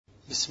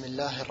بسم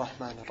الله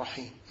الرحمن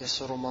الرحيم.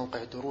 يسر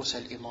موقع دروس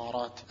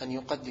الإمارات أن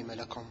يقدم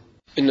لكم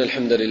إن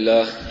الحمد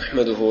لله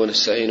نحمده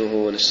ونستعينه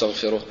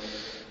ونستغفره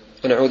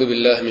ونعوذ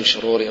بالله من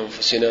شرور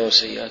أنفسنا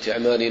وسيئات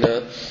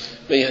أعمالنا.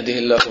 من يهده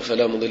الله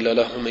فلا مضل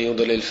له ومن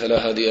يضلل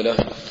فلا هادي له،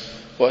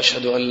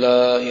 وأشهد أن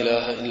لا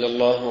إله إلا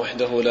الله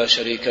وحده لا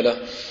شريك له،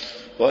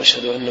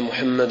 وأشهد أن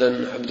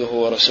محمدا عبده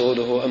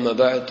ورسوله. أما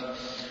بعد،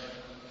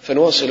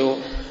 فنواصل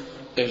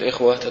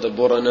الإخوة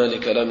تدبرنا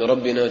لكلام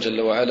ربنا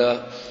جل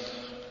وعلا.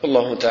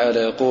 الله تعالى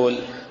يقول: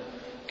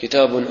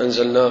 كتاب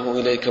أنزلناه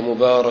إليك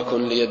مبارك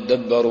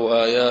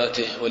ليدبروا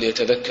آياته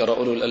وليتذكر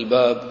أولو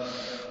الألباب.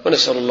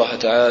 ونسأل الله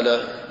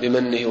تعالى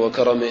بمنه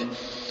وكرمه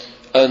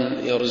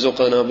أن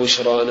يرزقنا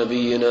بشرى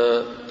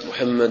نبينا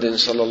محمد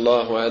صلى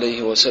الله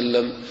عليه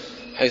وسلم،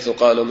 حيث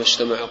قال: ما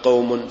اجتمع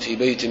قوم في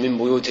بيت من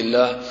بيوت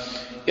الله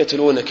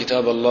يتلون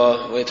كتاب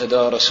الله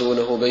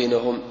ويتدارسونه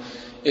بينهم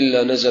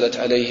إلا نزلت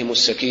عليهم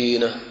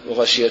السكينة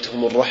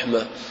وغشيتهم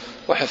الرحمة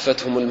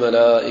وحفتهم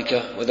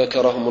الملائكة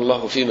وذكرهم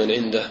الله في من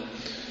عنده.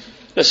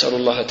 نسأل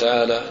الله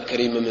تعالى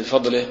الكريم من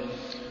فضله.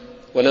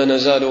 ولا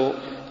نزال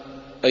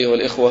أيها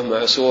الإخوة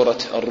مع سورة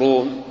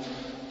الروم،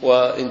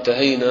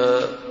 وانتهينا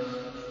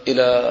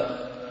إلى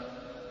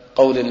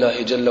قول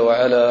الله جل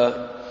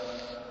وعلا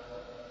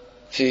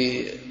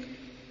في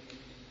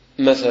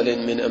مثل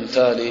من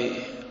أمثال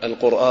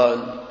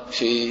القرآن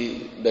في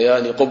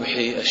بيان قبح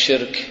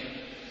الشرك: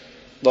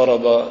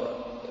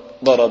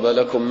 ضرب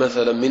لكم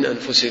مثلا من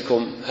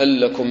أنفسكم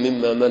هل لكم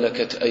مما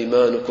ملكت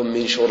أيمانكم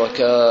من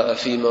شركاء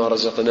فيما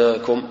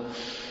رزقناكم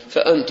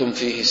فأنتم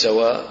فيه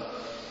سواء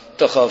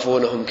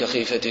تخافونهم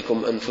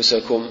كخيفتكم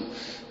أنفسكم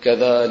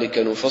كذلك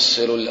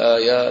نفصل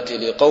الآيات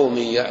لقوم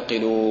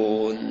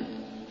يعقلون.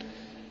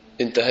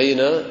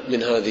 انتهينا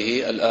من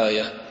هذه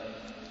الآية.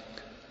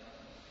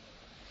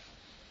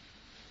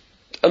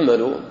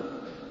 تأملوا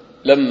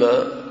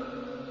لما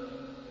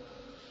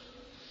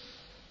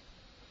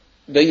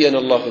بين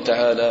الله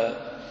تعالى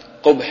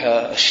قبح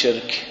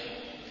الشرك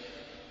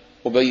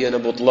وبين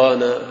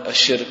بطلان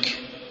الشرك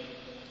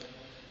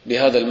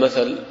بهذا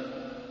المثل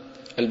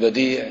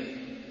البديع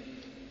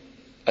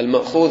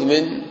المأخوذ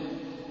من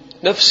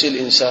نفس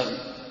الإنسان،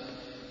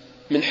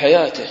 من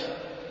حياته،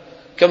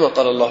 كما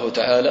قال الله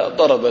تعالى: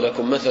 ضرب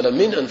لكم مثلا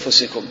من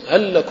أنفسكم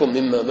هل لكم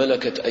مما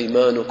ملكت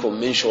أيمانكم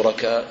من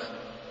شركاء.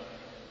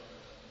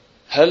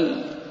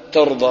 هل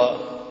ترضى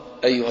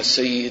أيها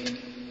السيد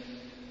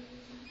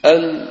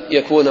أن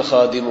يكون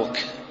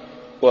خادمك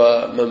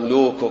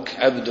ومملوكك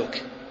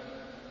عبدك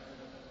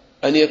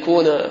أن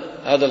يكون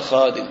هذا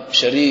الخادم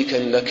شريكا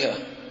لك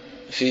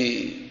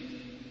في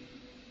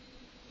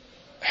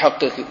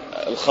حقك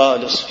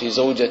الخالص، في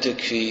زوجتك،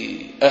 في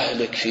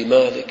أهلك، في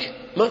مالك؟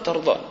 ما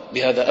ترضى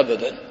بهذا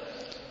أبدا.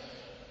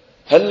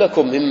 هل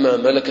لكم مما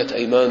ملكت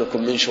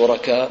أيمانكم من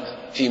شركاء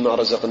فيما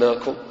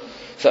رزقناكم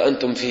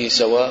فأنتم فيه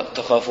سواء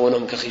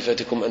تخافونهم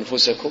كخيفتكم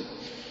أنفسكم.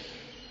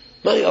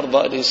 ما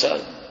يرضى الإنسان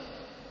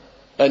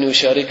أن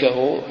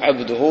يشاركه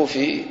عبده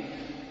في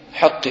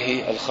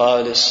حقه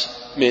الخالص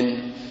من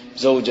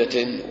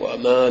زوجة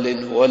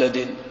ومال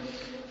وولد،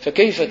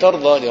 فكيف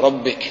ترضى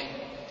لربك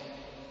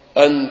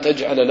أن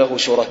تجعل له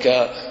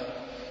شركاء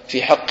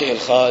في حقه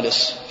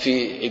الخالص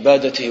في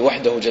عبادته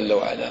وحده جل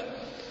وعلا؟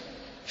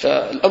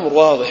 فالأمر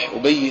واضح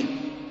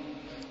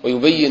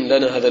ويبين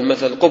لنا هذا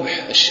المثل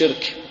قبح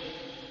الشرك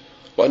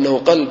وأنه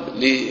قلب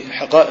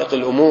لحقائق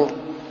الأمور.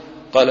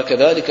 قال: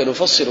 كذلك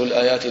نفصل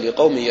الآيات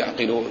لقوم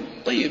يعقلون.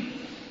 طيب،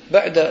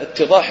 بعد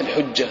اتضاح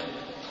الحجة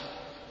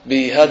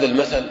بهذا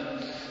المثل،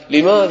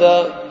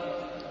 لماذا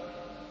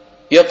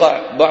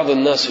يقع بعض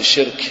الناس في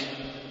الشرك؟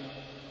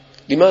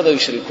 لماذا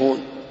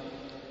يشركون؟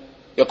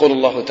 يقول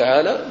الله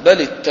تعالى: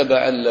 بل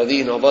اتبع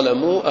الذين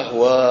ظلموا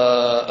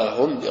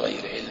أهواءهم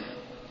بغير علم.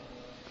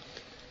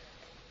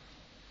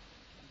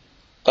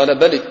 قال: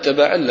 بل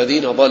اتبع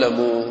الذين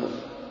ظلموا.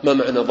 ما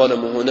معنى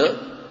ظلموا هنا؟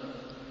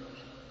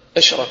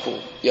 أشركوا.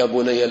 يا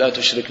بني لا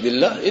تشرك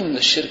بالله إن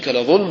الشرك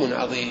لظلم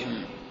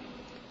عظيم.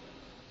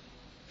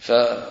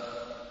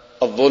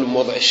 فالظلم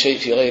وضع الشيء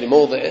في غير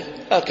موضعه،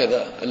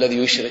 هكذا الذي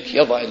يشرك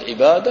يضع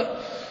العبادة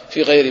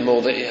في غير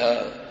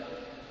موضعها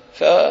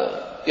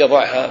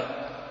فيضعها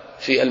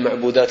في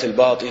المعبودات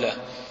الباطلة.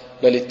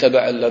 بل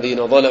اتبع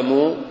الذين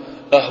ظلموا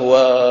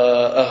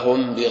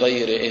أهواءهم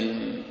بغير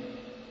علم.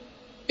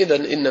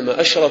 إذن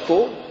إنما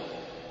أشركوا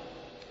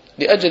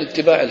لأجل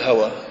اتباع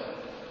الهوى،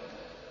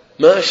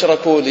 ما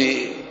أشركوا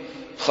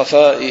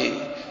لخفاء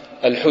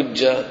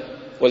الحجة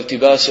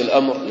والتباس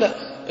الأمر. لا،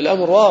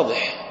 الأمر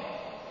واضح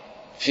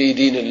في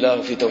دين الله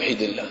وفي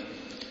توحيد الله.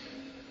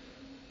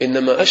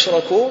 إنما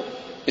أشركوا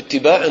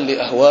اتباعا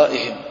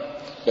لأهوائهم.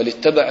 بل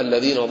اتبع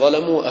الذين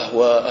ظلموا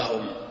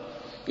أهواءهم،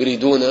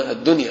 يريدون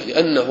الدنيا.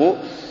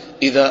 لأنه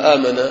إذا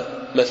آمن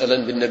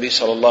مثلا بالنبي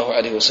صلى الله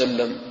عليه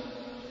وسلم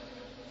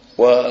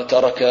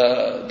وترك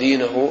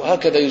دينه،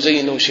 هكذا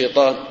يزين له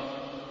الشيطان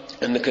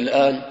أنك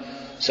الآن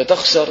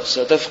ستخسر،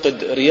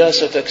 ستفقد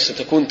رياستك،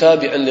 ستكون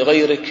تابعا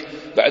لغيرك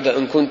بعد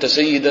أن كنت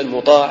سيدا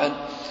مطاعا.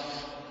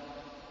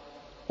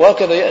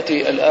 وهكذا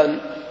يأتي الآن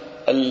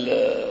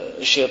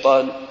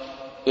الشيطان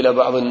إلى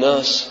بعض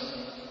الناس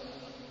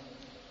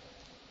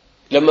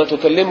لما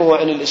تكلمه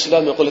عن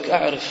الإسلام يقول لك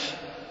أعرف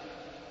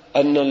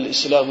أن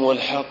الإسلام هو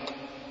الحق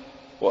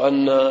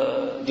وأن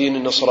دين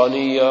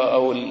النصرانية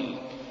أو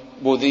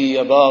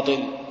البوذية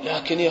باطل،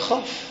 لكن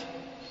يخاف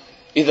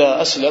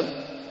إذا أسلم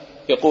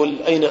يقول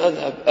أين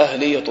أذهب؟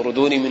 أهلي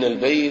يطردوني من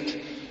البيت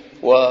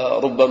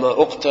وربما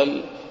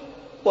أقتل،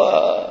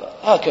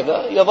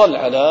 وهكذا يظل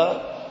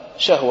على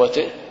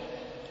شهوته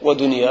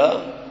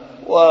ودنياه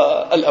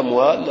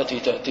والأموال التي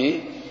تأتي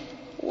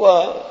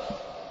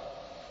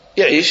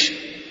ويعيش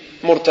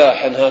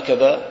مرتاحا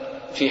هكذا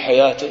في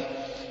حياته،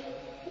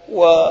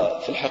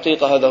 وفي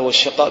الحقيقة هذا هو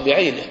الشقاء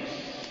بعينه.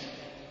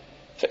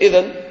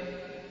 فإذا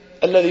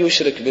الذي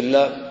يشرك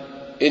بالله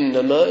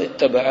إنما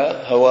اتبع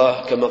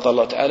هواه كما قال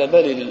الله تعالى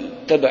بل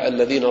اتبع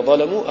الذين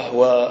ظلموا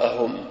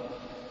أهواءهم،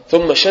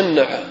 ثم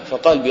شنع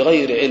فقال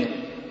بغير علم،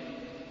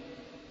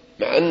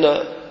 مع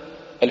أن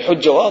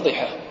الحجة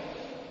واضحة،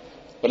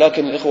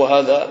 ولكن الإخوة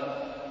هذا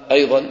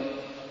أيضا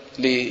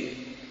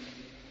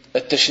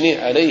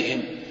للتشنيع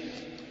عليهم،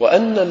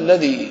 وأن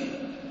الذي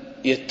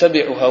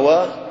يتبع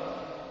هواه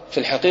في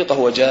الحقيقة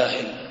هو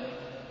جاهل،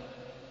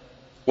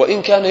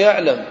 وإن كان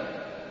يعلم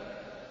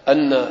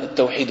أن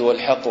التوحيد هو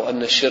الحق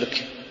وأن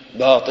الشرك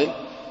باطل،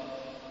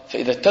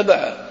 فإذا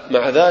اتبع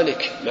مع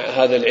ذلك مع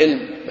هذا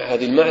العلم مع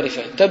هذه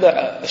المعرفة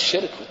اتبع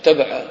الشرك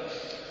واتبع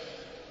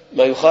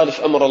ما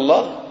يخالف أمر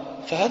الله،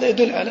 فهذا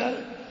يدل على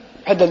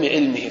عدم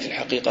علمه في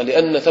الحقيقة،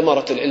 لأن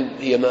ثمرة العلم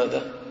هي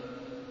ماذا؟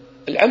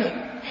 العمل.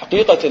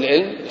 حقيقة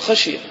العلم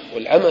الخشية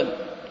والعمل،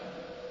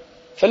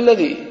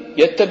 فالذي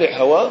يتبع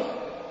هواه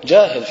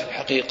جاهل في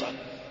الحقيقة.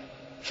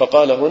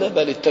 فقال هنا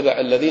بل اتبع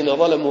الذين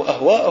ظلموا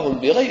أهواءهم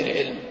بغير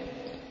علم،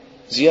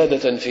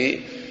 زيادة في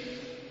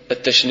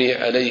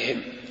التشنيع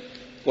عليهم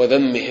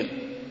وذمهم.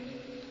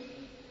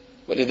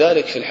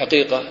 ولذلك في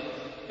الحقيقة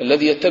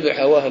الذي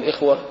يتبع هواه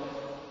الإخوة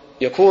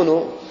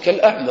يكون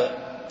كالأعمى،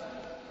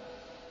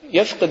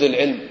 يفقد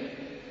العلم،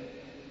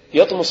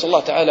 يطمس الله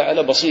تعالى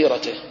على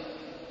بصيرته،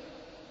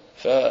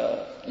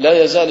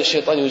 فلا يزال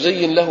الشيطان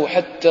يزين له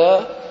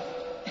حتى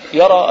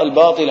يرى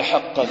الباطل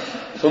حقا،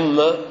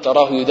 ثم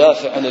تراه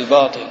يدافع عن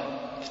الباطل،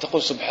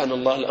 فتقول سبحان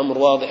الله الأمر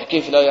واضح،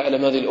 كيف لا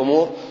يعلم هذه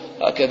الأمور؟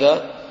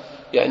 هكذا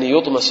يعني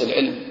يطمس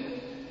العلم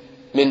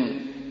من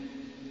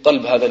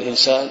قلب هذا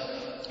الإنسان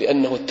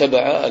بأنه اتبع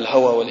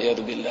الهوى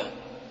والعياذ بالله.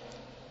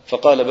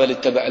 فقال بل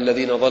اتبع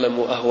الذين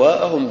ظلموا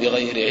أهواءهم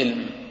بغير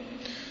علم.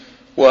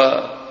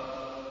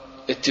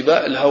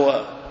 واتباع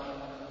الهوى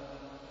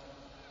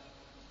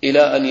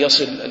إلى أن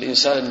يصل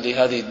الإنسان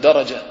لهذه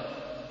الدرجة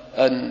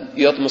أن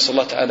يطمس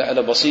الله تعالى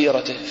على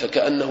بصيرته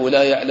فكأنه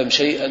لا يعلم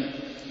شيئا،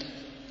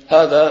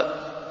 هذا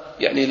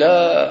يعني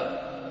لا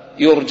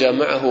يرجى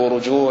معه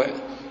رجوع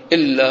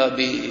إلا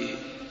بأن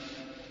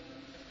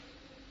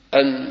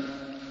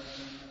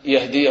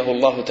يهديه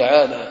الله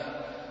تعالى.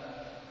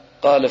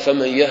 قال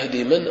فمن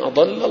يهدي من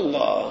أضل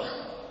الله،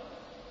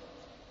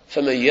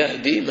 فمن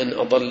يهدي من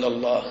أضل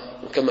الله.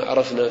 وكما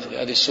عرفنا في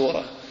هذه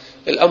السورة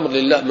الأمر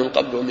لله من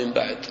قبل ومن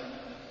بعد،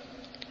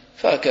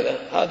 فهكذا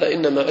هذا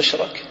إنما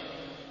أشرك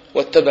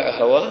واتبع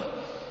هواه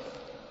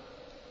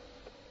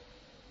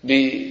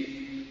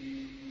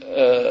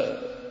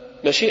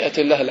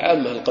بمشيئة الله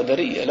العامة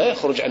القدرية، لا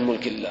يخرج عن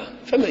ملك الله.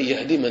 فمن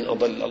يهدي من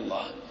أضل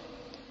الله،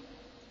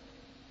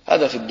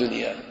 هذا في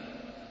الدنيا.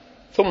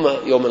 ثم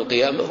يوم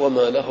القيامة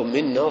وما لهم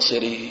من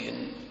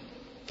ناصرين.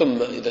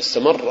 ثم إذا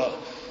استمر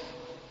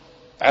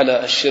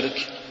على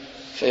الشرك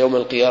فيوم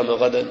القيامة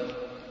غدا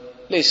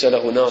ليس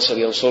له ناصر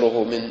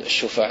ينصره من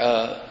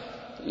الشفعاء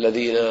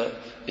الذين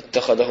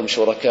اتخذهم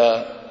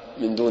شركاء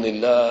من دون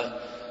الله،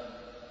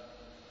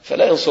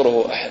 فلا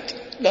ينصره أحد،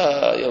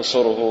 لا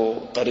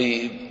ينصره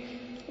قريب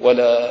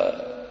ولا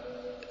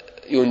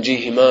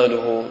ينجيه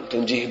ماله،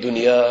 تنجيه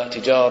دنياه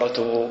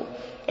تجارته،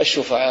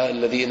 الشفعاء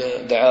الذين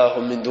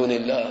دعاهم من دون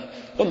الله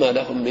وما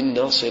لهم من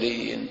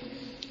ناصرين.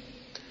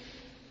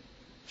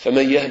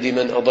 فمن يهدي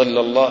من أضل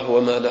الله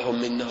وما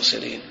لهم من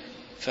ناصرين.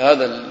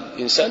 فهذا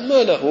الإنسان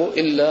ما له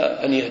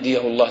إلا أن يهديه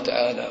الله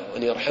تعالى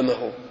وأن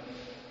يرحمه،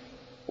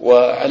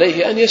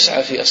 وعليه أن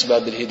يسعى في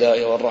أسباب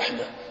الهداية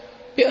والرحمة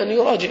بأن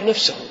يراجع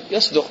نفسه،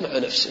 يصدق مع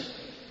نفسه،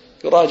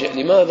 يراجع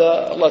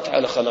لماذا الله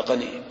تعالى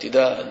خلقني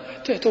ابتداء،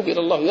 حتى يتوب إلى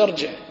الله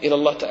ويرجع إلى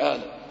الله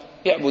تعالى،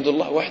 يعبد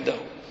الله وحده،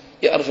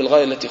 يعرف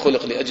الغاية التي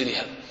خلق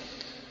لأجلها.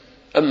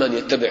 أما أن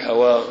يتبع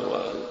هواه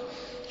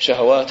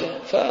وشهواته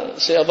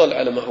فسيظل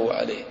على ما هو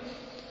عليه.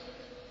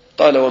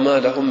 قال وما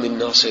لهم من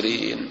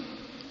ناصرين.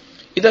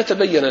 إذا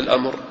تبين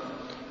الأمر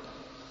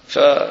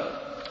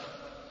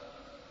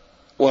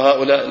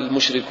وهؤلاء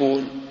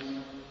المشركون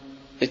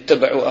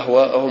اتبعوا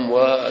أهواءهم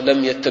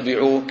ولم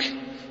يتبعوك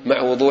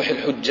مع وضوح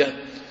الحجة،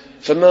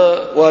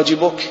 فما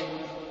واجبك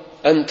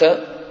أنت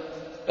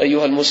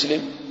أيها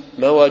المسلم؟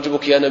 ما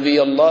واجبك يا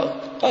نبي الله؟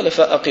 قال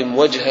فأقم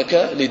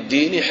وجهك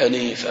للدين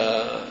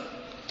حنيفا،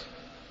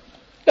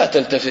 لا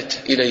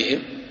تلتفت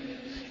إليهم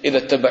إذا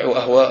اتبعوا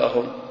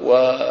أهواءهم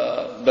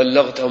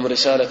وبلغتهم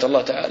رسالة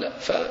الله تعالى،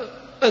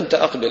 فأنت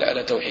أقبل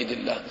على توحيد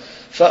الله.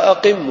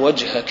 فأقم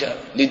وجهك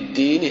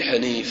للدين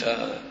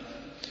حنيفا.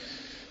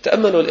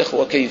 تأملوا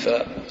الإخوة كيف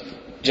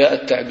جاء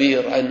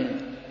التعبير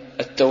عن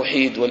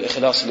التوحيد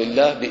والإخلاص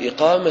لله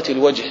بإقامة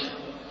الوجه،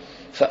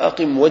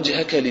 فأقم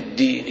وجهك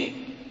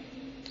للدين.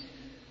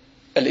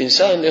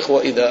 الإنسان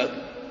إخوة إذا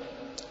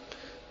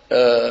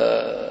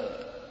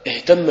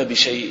اهتم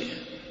بشيء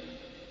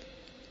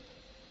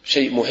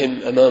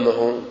مهم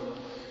أمامه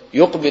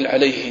يقبل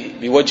عليه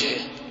بوجهه،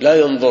 لا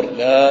ينظر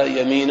لا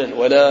يمينا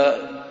ولا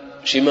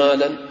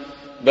شمالا،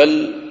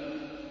 بل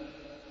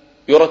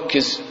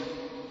يركز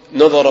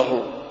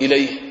نظره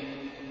إليه.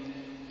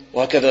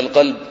 وهكذا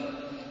القلب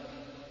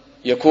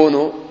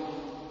يكون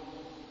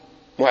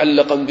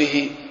معلقا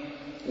به،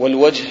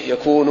 والوجه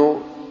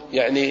يكون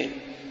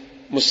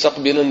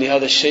مستقبلا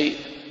لهذا الشيء.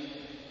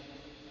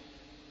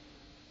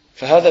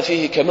 فهذا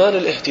فيه كمال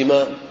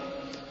الاهتمام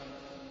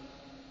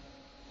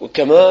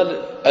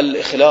وكمال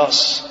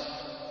الإخلاص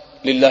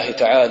لله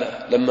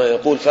تعالى لما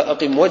يقول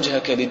فأقم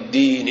وجهك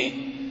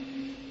للدين،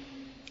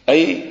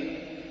 أي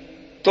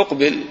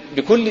تقبل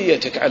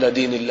بكليتك على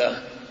دين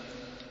الله.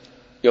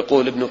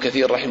 يقول ابن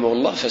كثير رحمه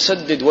الله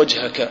فسدد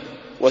وجهك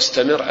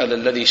واستمر على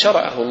الذي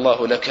شرعه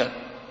الله لك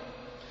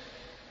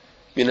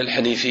من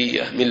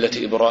الحنيفية ملة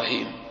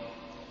إبراهيم.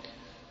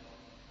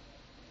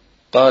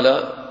 قال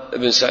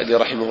ابن سعدي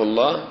رحمه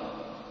الله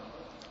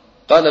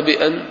قال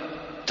بأن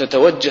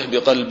تتوجه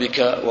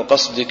بقلبك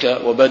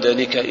وقصدك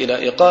وبدنك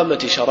إلى إقامة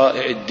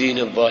شرائع الدين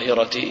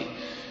الظاهرة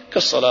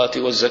كالصلاة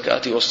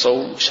والزكاة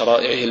والصوم،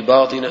 شرائعه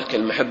الباطنة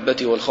كالمحبة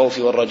والخوف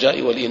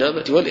والرجاء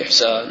والإنابة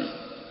والإحسان.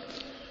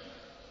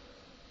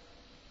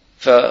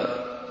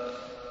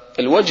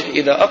 فالوجه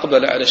إذا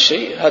أقبل على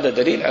الشيء هذا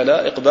دليل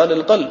على إقبال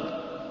القلب،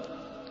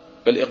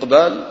 بل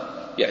إقبال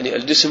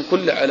الجسم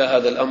كله على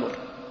هذا الأمر.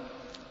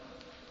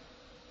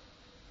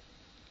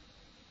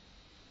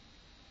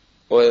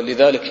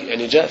 ولذلك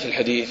جاء في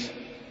الحديث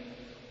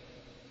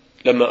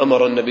لما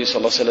أمر النبي صلى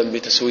الله عليه وسلم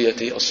بتسوية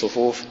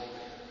الصفوف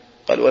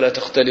قال ولا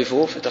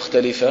تختلفوا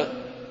فتختلف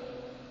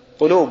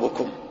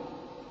قلوبكم،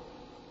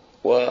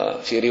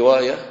 وفي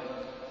رواية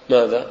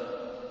ماذا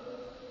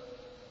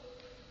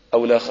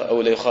أو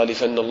لا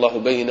يخالفن الله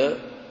بين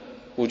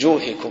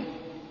وجوهكم.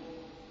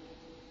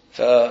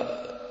 فإقبال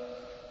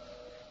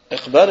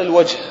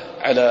الوجه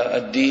على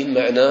الدين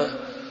معناه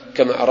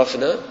كما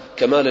عرفنا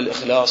كمال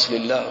الإخلاص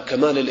لله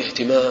وكمال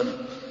الاهتمام.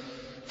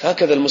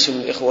 فهكذا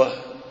المسلم الإخوة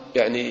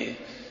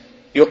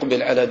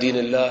يقبل على دين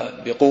الله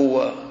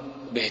بقوة،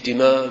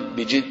 باهتمام،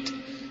 بجد،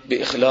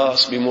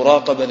 بإخلاص،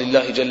 بمراقبة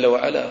لله جل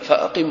وعلا.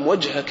 فأقم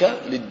وجهك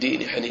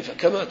للدين حنيفا،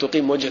 كما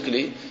تقيم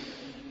وجهك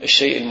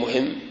للشيء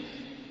المهم،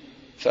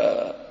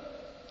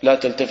 فلا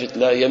تلتفت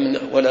لا يمنى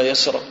ولا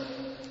يسرى.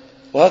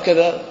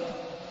 وهكذا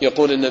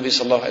يقول النبي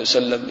صلى الله عليه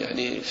وسلم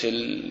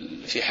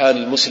في حال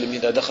المسلم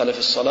إذا دخل في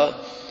الصلاة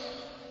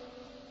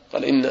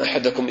قال إن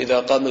أحدكم إذا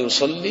قام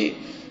يصلي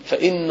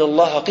فإن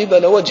الله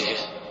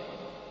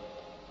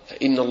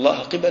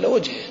قبل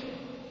وجهه.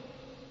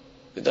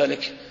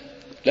 لذلك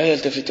لا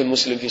يلتفت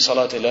المسلم في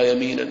صلاته لا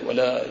يمينا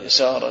ولا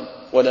يسارا،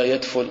 ولا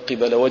يدفل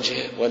قبل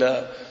وجهه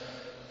ولا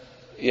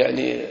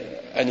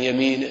عن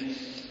يمينه،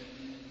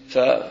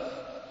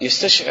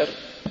 فيستشعر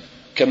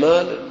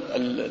كمال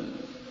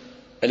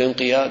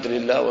الانقياد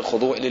لله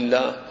والخضوع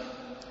لله،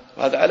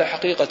 وهذا على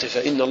حقيقته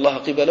فإن الله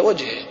قبل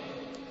وجهه،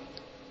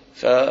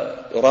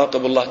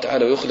 فيراقب الله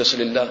تعالى ويخلص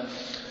لله.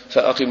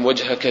 فأقم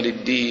وجهك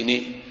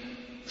للدين،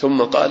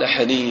 ثم قال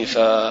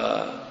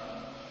حنيفا،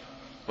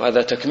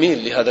 وهذا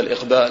تكميل لهذا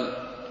الإقبال.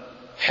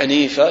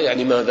 حنيفا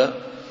ماذا؟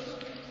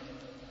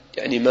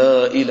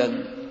 مائلا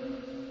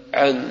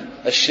عن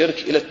الشرك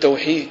إلى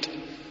التوحيد،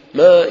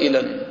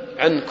 مائلا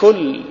عن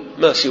كل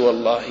ما سوى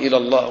الله إلى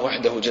الله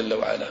وحده جل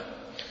وعلا.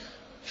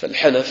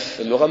 فالحنف في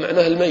اللغة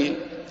معناه الميل،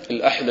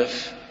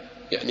 الأحنف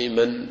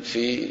من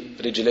في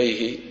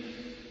رجليه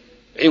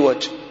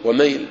عوج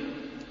وميل،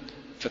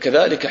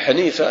 فكذلك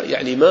حنيفة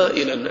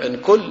مائلا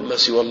عن كل ما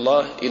سوى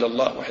الله إلى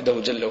الله وحده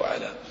جل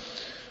وعلا.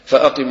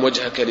 فأقم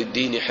وجهك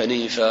للدين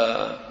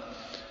حنيفا.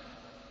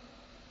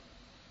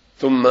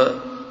 ثم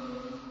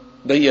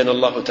بين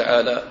الله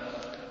تعالى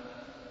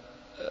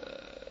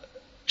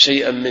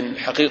شيئا من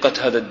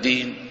حقيقة هذا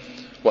الدين،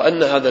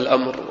 وأن هذا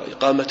الأمر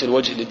وإقامة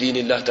الوجه لدين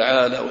الله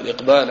تعالى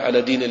والإقبال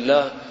على دين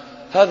الله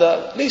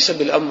هذا ليس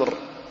بالأمر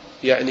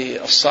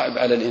الصعب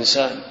على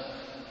الإنسان.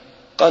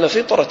 قال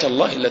فطرة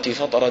الله التي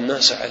فطر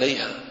الناس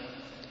عليها،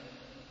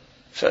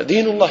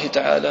 فدين الله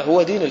تعالى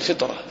هو دين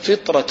الفطرة،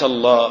 فطرة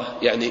الله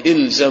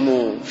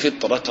إلزموا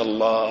فطرة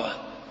الله.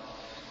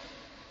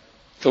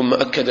 ثم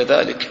أكد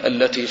ذلك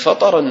التي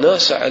فطر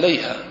الناس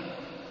عليها،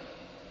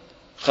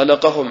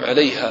 خلقهم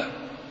عليها،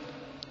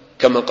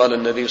 كما قال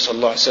النبي صلى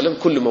الله عليه وسلم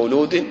كل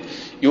مولود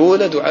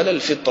يولد على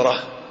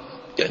الفطرة،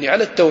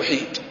 على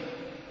التوحيد،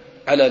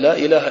 على لا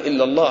إله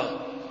إلا الله.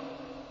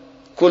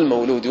 كل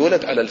مولود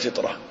يولد على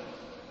الفطرة،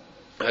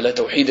 على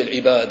توحيد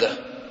العبادة،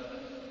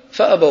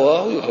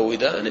 فأبواه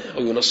يهودانه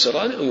أو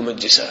ينصرانه أو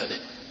يمجسانه.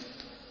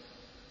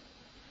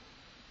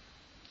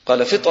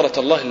 قال فطرة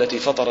الله التي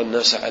فطر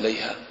الناس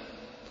عليها.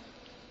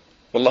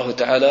 والله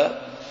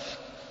تعالى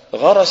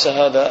غرس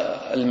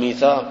هذا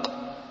الميثاق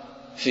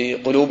في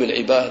قلوب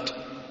العباد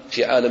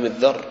في عالم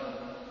الذر،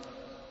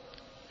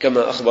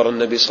 كما أخبر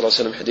النبي صلى الله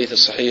عليه وسلم حديث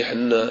الصحيح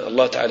أن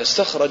الله تعالى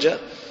استخرج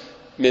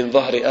من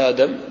ظهر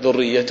آدم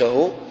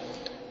ذريته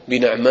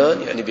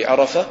بنعمان يعني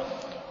بعرفة،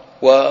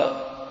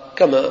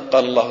 وكما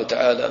قال الله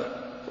تعالى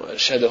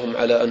وأشهدهم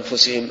على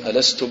أنفسهم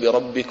ألست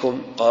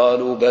بربكم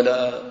قالوا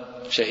بلى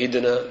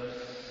شهدنا.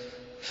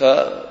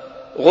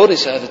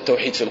 فغرس هذا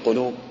التوحيد في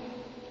القلوب.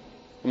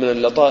 ومن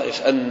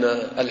اللطائف أن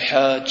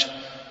الحاج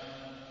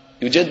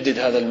يجدد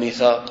هذا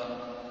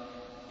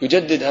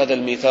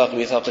الميثاق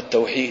ميثاق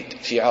التوحيد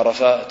في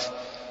عرفات.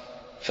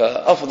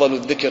 فأفضل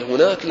الذكر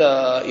هناك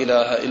لا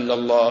إله إلا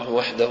الله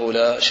وحده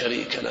لا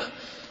شريك له،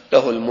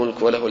 له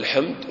الملك وله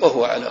الحمد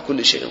وهو على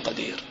كل شيء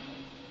قدير.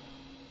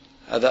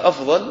 هذا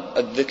أفضل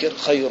الذكر،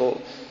 خير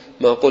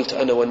ما قلت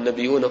أنا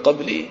والنبيون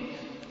قبلي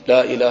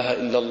لا إله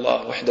إلا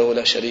الله وحده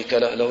لا شريك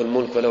له، له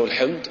الملك وله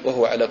الحمد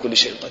وهو على كل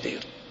شيء قدير.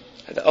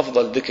 هذا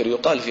أفضل ذكر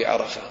يقال في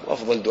عرفة،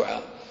 وأفضل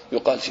دعاء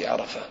يقال في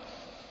عرفة،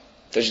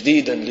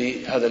 تجديدا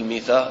لهذا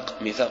الميثاق،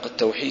 ميثاق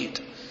التوحيد.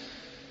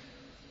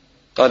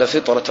 قال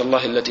فطرة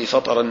الله التي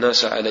فطر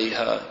الناس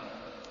عليها.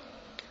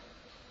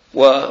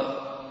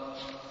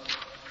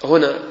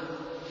 وهنا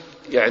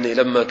يعني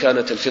لما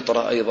كانت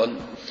الفطرة أيضا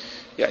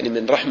يعني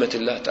من رحمة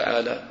الله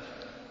تعالى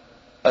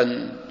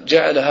أن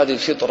جعل هذه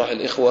الفطرة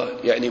الإخوة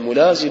يعني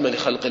ملازمة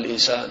لخلق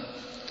الإنسان،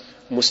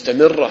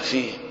 مستمرة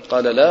فيه.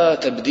 قال لا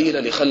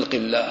تبديل لخلق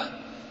الله،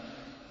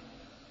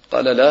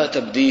 قال لا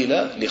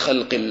تبديل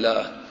لخلق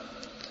الله.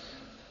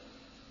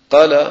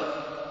 قال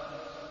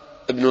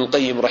ابن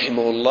القيم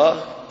رحمه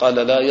الله قال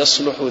لا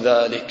يصلح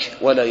ذلك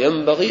ولا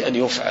ينبغي أن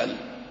يفعل.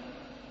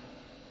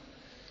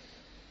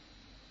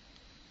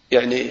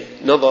 يعني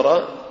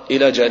نظر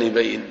إلى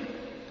جانبين،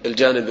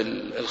 الجانب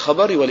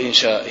الخبري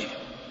والإنشائي.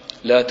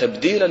 لا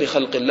تبديل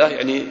لخلق الله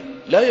يعني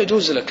لا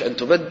يجوز لك أن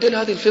تبدل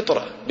هذه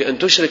الفطرة بأن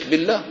تشرك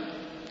بالله.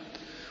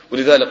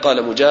 ولذلك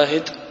قال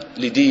مجاهد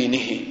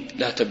لدينه،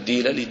 لا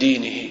تبديل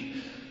لدينه.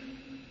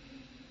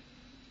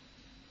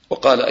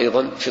 وقال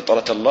أيضا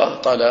فطرة الله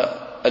قال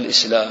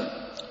الإسلام.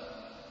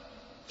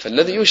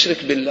 فالذي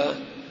يشرك بالله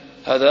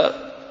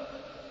هذا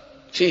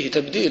فيه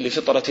تبديل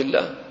لفطرة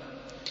الله.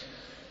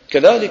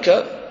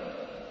 كذلك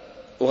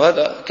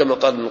وهذا كما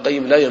قال ابن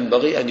القيم لا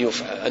ينبغي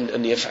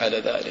أن يفعل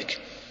ذلك.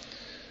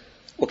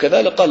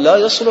 وكذلك قال لا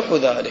يصلح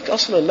ذلك،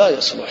 أصلا لا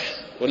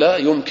يصلح ولا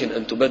يمكن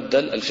أن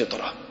تبدل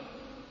الفطرة.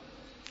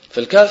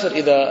 فالكافر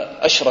إذا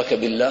أشرك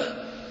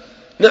بالله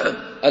نعم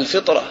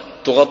الفطرة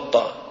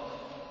تغطى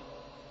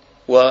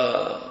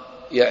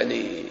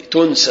ويعني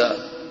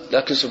تنسى،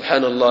 لكن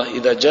سبحان الله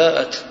إذا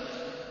جاءت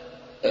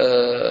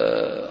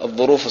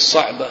الظروف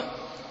الصعبة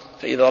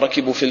فإذا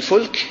ركبوا في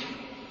الفلك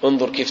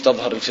انظر كيف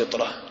تظهر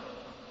الفطرة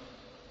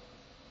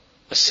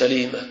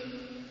السليمة،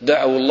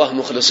 دعوا الله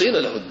مخلصين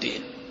له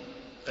الدين.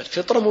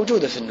 الفطرة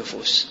موجودة في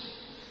النفوس.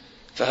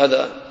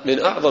 فهذا من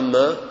أعظم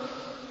ما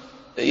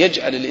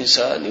يجعل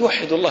الإنسان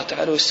يوحد الله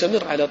تعالى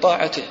ويستمر على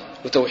طاعته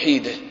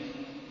وتوحيده.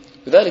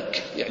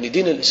 لذلك يعني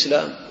دين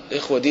الإسلام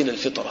إخوة دين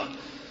الفطرة،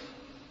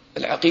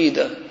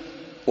 العقيدة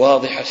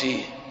واضحة فيه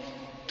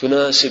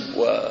تناسب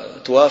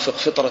وتوافق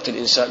فطرة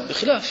الإنسان،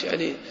 بخلاف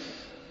يعني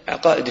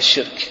عقائد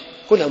الشرك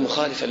كلها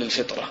مخالفة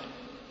للفطرة.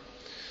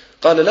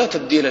 قال لا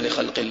تبديل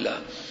لخلق الله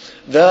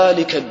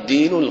ذلك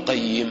الدين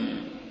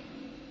القيم.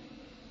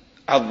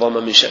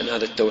 عظم من شأن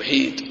هذا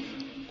التوحيد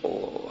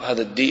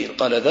وهذا الدين،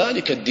 قال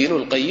ذلك الدين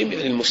القيم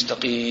يعني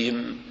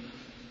المستقيم.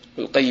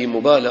 القيم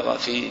مبالغة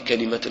في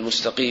كلمة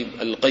المستقيم،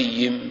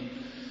 القيم.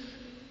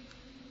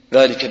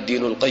 ذلك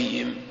الدين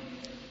القيم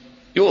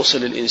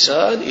يوصل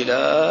الإنسان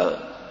إلى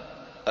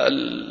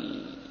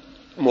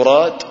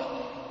المراد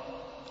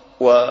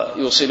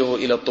ويوصله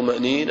إلى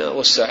الطمأنينة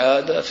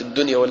والسعادة في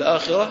الدنيا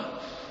والآخرة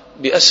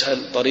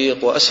بأسهل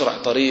طريق وأسرع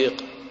طريق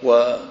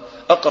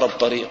وأقرب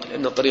طريق،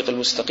 لأن الطريق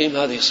المستقيم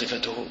هذه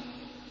صفته.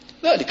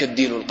 ذلك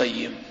الدين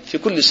القيم. في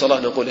كل صلاة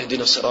نقول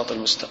اهدنا الصراط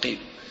المستقيم.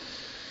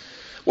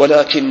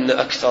 ولكن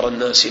أكثر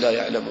الناس لا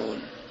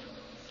يعلمون.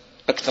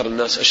 أكثر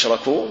الناس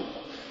أشركوا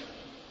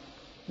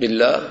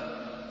بالله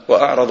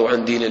وأعرضوا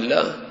عن دين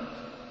الله،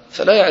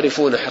 فلا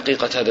يعرفون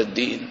حقيقة هذا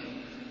الدين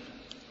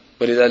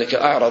ولذلك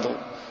أعرضوا.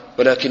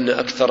 ولكن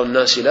أكثر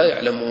الناس لا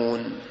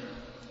يعلمون،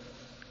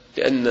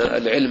 لأن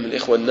العلم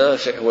الإخوة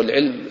النافع هو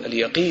العلم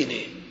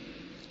اليقيني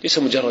ليس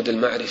مجرد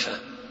المعرفة.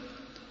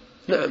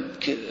 نعم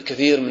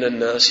كثير من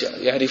الناس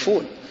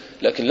يعرفون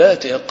لكن لا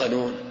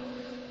يتيقنون،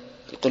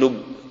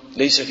 القلوب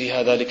ليس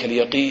فيها ذلك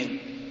اليقين.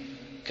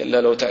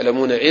 كلا لو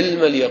تعلمون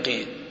علم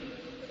اليقين.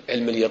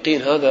 علم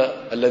اليقين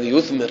هذا الذي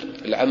يثمر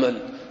العمل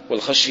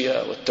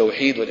والخشية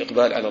والتوحيد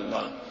والإقبال على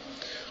الله.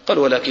 قال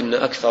ولكن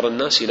أكثر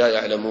الناس لا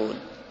يعلمون.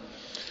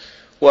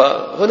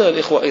 وهنا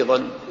الإخوة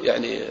أيضا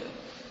يعني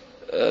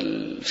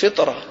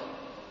الفطرة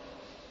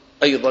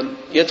أيضا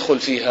يدخل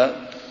فيها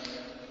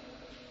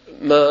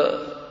ما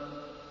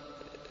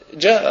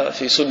جاء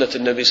في سنة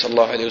النبي صلى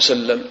الله عليه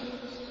وسلم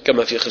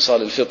كما في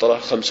خصال الفطرة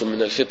 5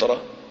 من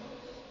الفطرة،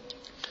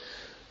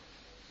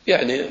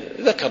 يعني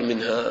ذكر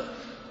منها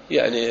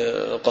يعني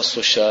قص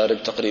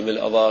الشارب، تقريم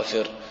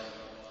الأظافر،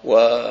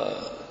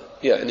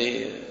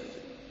 ويعني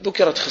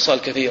ذكرت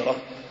خصال كثيرة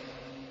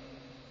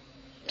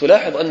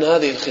تلاحظ أن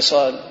هذه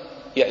الخصال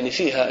يعني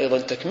فيها أيضا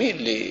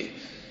تكميل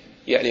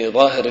يعني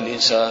ظاهر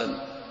الإنسان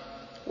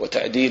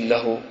وتعديل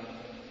له.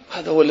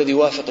 هذا هو الذي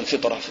يوافق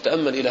الفطرة.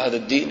 فتأمل إلى هذا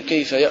الدين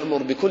كيف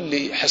يأمر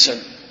بكل حسن،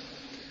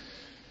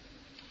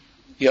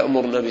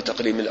 يأمرنا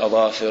بتقليم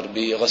الأظافر،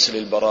 بغسل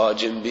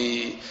البراجم،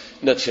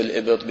 بنتف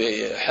الإبط،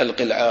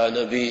 بحلق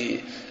العانة،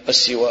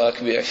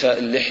 بالسواك، بإعفاء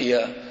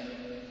اللحية.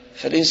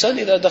 فالإنسان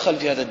إذا دخل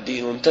في هذا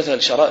الدين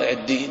وامتثل شرائع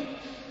الدين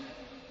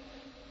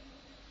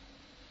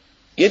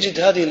يجد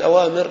هذه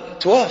الأوامر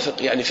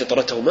توافق يعني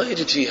فطرته، ما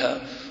يجد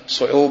فيها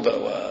صعوبة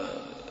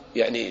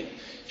ويعني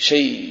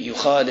شيء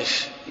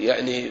يخالف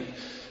يعني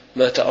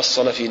ما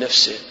تأصل في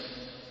نفسه،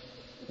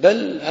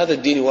 بل هذا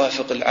الدين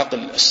يوافق العقل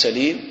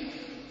السليم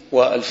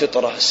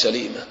والفطرة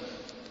السليمة.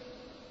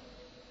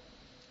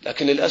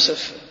 لكن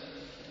للأسف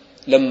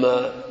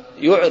لما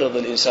يعرض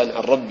الإنسان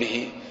عن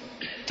ربه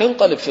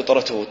تنقلب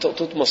فطرته،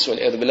 تطمس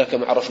والعياذ بالله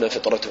كما عرفنا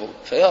فطرته،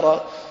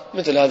 فيرى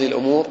مثل هذه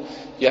الأمور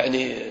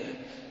يعني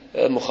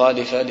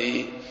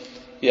مخالفة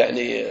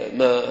يعني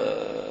ما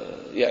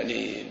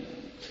يعني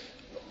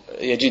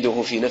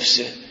يجده في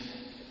نفسه،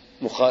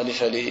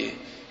 مخالفة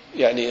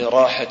يعني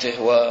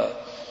راحته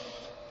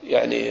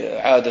ويعني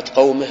عادة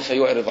قومه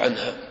فيعرض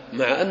عنها،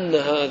 مع أن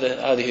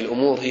هذه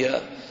الأمور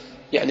هي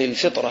يعني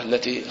الفطرة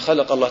التي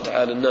خلق الله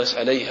تعالى الناس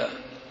عليها،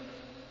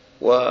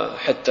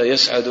 وحتى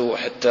يسعدوا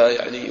وحتى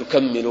يعني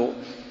يكملوا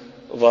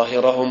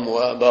ظاهرهم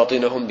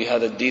وباطنهم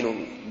بهذا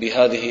الدين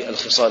بهذه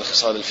الخصال،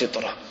 خصال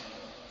الفطرة.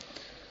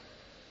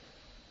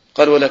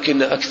 قال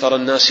ولكن أكثر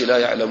الناس لا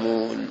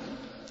يعلمون.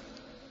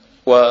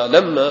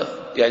 ولما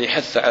يعني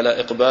حث على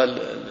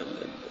إقبال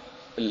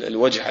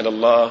الوجه على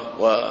الله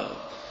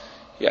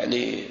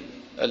ويعني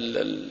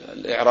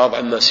الإعراض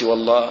عما سوى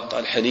الله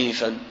قال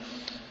حنيفا،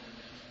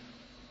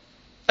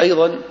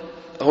 أيضا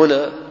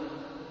هنا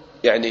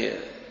يعني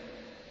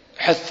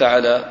حث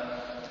على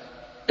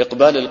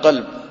إقبال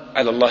القلب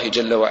على الله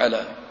جل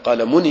وعلا،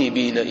 قال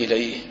منيبين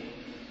إليه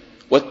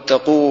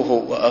واتقوه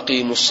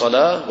وأقيموا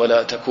الصلاة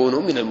ولا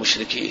تكونوا من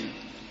المشركين.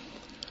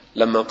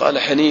 لما قال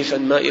حنيفا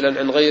مائلا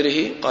عن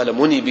غيره قال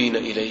منيبين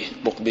إليه،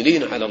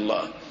 مقبلين على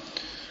الله،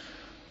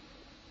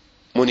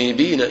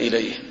 منيبين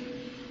إليه.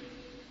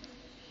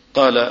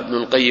 قال ابن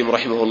القيم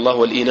رحمه الله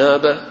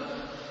والإنابة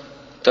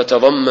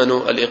تتضمن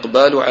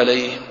الإقبال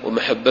عليه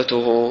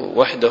ومحبته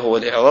وحده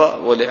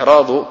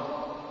والإعراض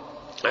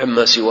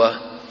عما سواه.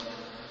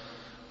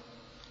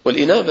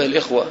 والإنابة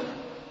الإخوة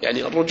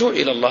يعني الرجوع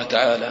إلى الله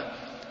تعالى،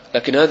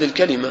 لكن هذه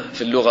الكلمة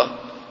في اللغة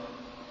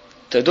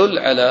تدل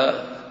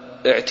على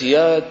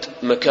اعتياد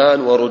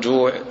مكان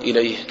ورجوع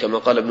إليه، كما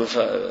قال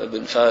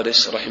ابن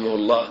فارس رحمه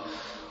الله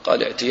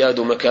قال اعتياد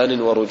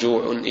مكان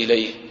ورجوع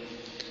إليه.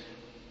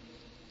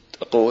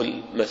 تقول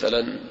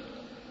مثلا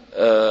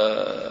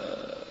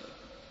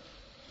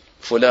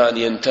فلان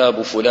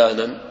ينتاب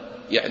فلانا،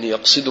 يعني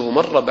يقصده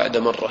مرة بعد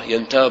مرة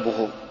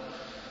ينتابه.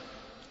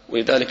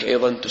 ولذلك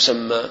أيضا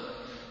تسمى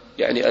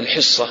يعني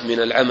الحصة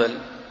من العمل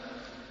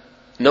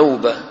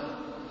نوبة،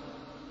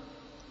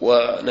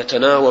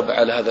 ونتناوب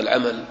على هذا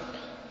العمل،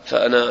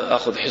 فأنا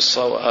أخذ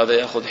حصة وهذا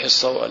يأخذ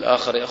حصة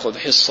والآخر يأخذ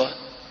حصة،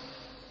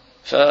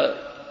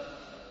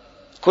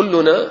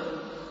 فكلنا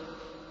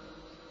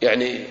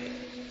يعني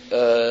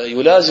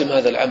يلازم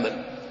هذا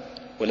العمل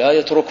ولا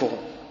يتركه.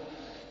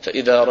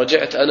 فإذا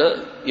رجعت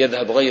أنا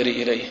يذهب غيري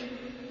إليه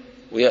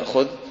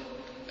ويأخذ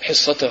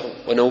حصته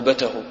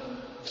ونوبته،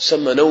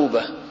 تسمى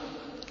نوبة،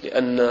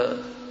 لأن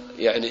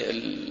يعني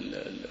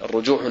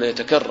الرجوع هنا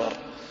يتكرر.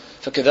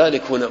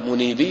 فكذلك هنا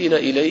منيبين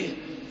إليه،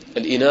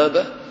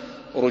 الإنابة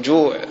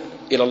رجوع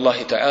إلى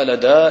الله تعالى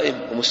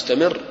دائم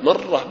ومستمر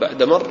مرة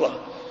بعد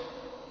مرة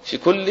في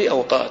كل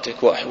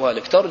أوقاتك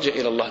وأحوالك، ترجع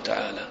إلى الله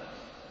تعالى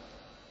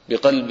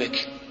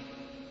بقلبك.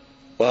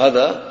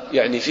 وهذا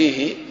يعني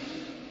فيه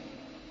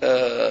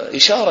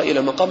إشارة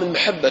إلى مقام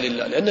المحبة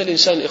لله، لأن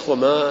الإنسان إخوة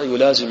ما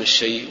يلازم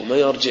الشيء وما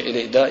يرجع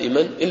إليه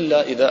دائما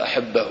إلا إذا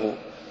أحبه.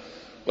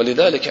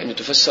 ولذلك يعني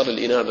تفسر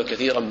الإنابة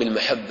كثيرا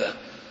بالمحبة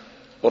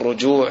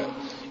والرجوع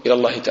إلى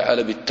الله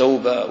تعالى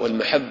بالتوبة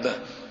والمحبة.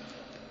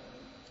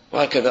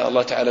 وهكذا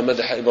الله تعالى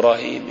مدح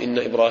إبراهيم إن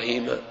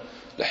إبراهيم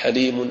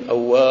لحليم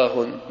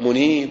أواه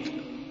منيب.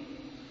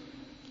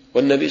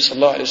 والنبي صلى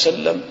الله عليه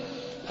وسلم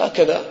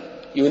هكذا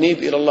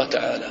ينيب إلى الله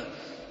تعالى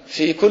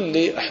في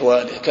كل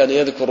أحواله، كان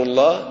يذكر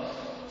الله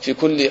في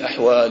كل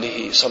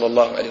أحواله صلى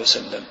الله عليه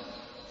وسلم.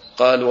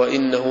 قال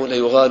وإنه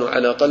ليغان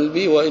على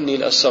قلبي وإني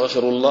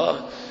لأستغفر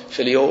الله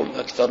في اليوم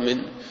أكثر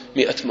من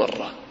 100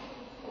 مرة،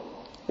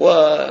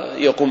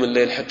 ويقوم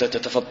الليل حتى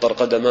تتفطر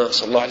قدماه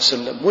صلى الله عليه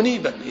وسلم،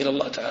 منيبا إلى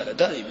الله تعالى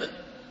دائما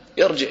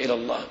يرجع إلى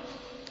الله.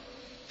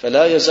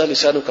 فلا يزال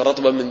لسانك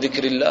رطبا من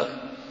ذكر الله،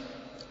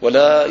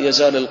 ولا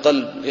يزال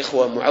القلب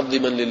إخوة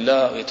معظما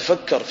لله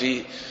ويتفكر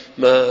في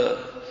ما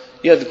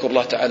يذكر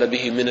الله تعالى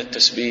به من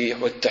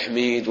التسبيح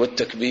والتحميد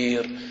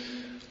والتكبير.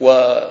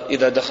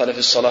 وإذا دخل في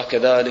الصلاة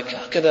كذلك،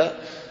 هكذا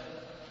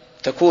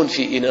تكون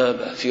في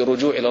إنابة، في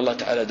رجوع إلى الله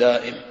تعالى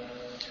دائم.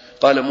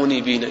 قال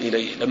منيبين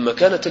إليه، لما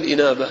كانت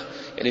الإنابة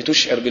يعني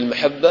تشعر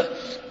بالمحبة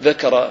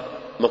ذكر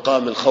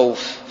مقام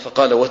الخوف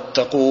فقال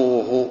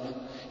واتقوه،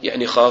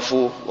 يعني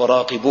خافوه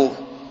وراقبوه.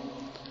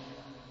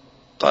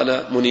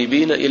 قال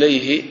منيبين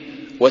إليه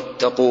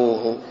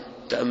واتقوه.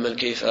 تأمل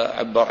كيف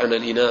عبر عن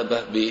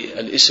الإنابة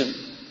بالاسم،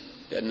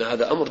 لأن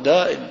هذا أمر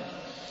دائم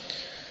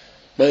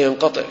ما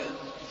ينقطع،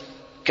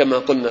 كما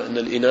قلنا أن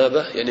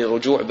الإنابة يعني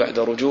رجوع بعد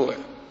رجوع،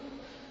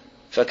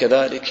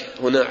 فكذلك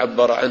هنا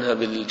عبر عنها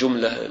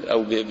بالجملة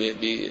أو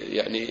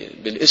يعني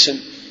بالاسم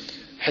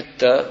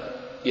حتى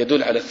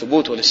يدل على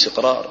الثبوت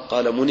والاستقرار.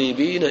 قال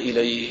منيبين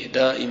إليه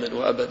دائما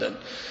وأبدا،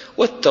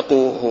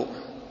 واتقوه،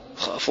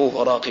 خافوه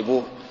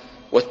وراقبوه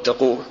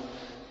واتقوه.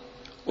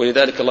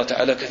 ولذلك الله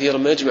تعالى كثيرا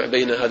ما يجمع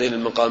بين هذين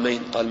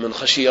المقامين، قال من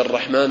خشي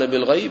الرحمن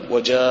بالغيب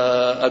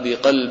وجاء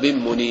بقلب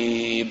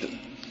منيب.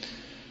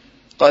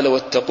 قال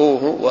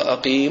واتقوه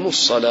وأقيموا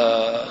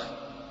الصلاة.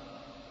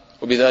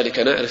 وبذلك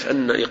نعرف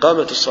أن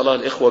إقامة الصلاة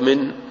الإخوة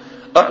من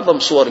أعظم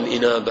صور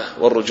الإنابة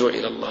والرجوع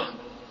إلى الله.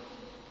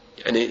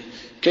 يعني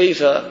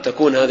كيف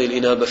تكون هذه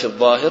الإنابة في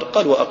الظاهر؟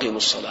 قال وأقيموا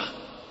الصلاة.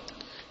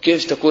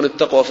 كيف تكون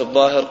التقوى في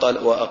الظاهر؟ قال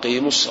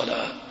وأقيموا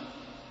الصلاة.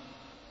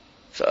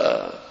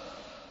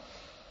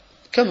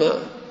 كما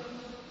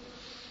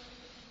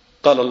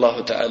قال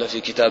الله تعالى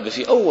في كتابه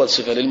في أول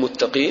صفة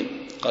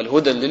للمتقين، قال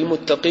هدى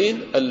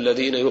للمتقين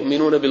الذين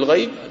يؤمنون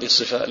بالغيب، هذه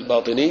الصفة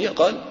الباطنية،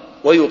 قال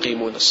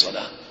ويقيمون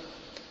الصلاة.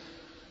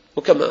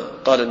 وكما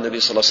قال النبي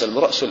صلى الله عليه وسلم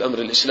رأس الأمر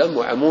الإسلام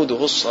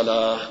وعموده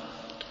الصلاة.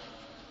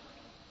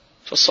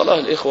 فالصلاة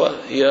الإخوة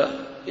هي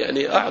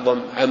يعني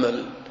أعظم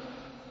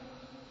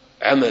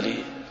عملي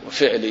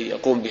وفعلي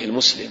يقوم به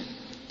المسلم،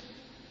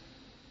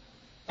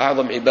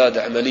 أعظم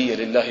عبادة عملية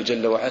لله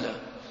جل وعلا،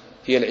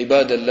 هي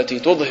العبادة التي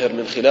تظهر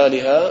من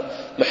خلالها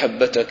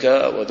محبتك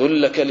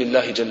وذلك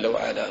لله جل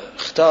وعلا.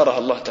 اختارها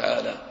الله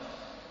تعالى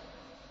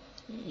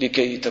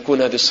لكي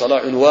تكون هذه الصلاة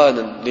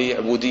عنوانا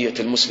لعبودية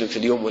المسلم في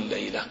اليوم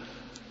والليلة.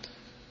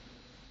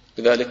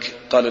 لذلك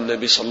قال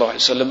النبي صلى الله عليه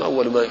وسلم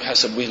أول ما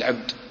يحاسب به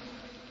العبد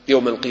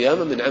يوم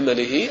القيامة من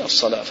عمله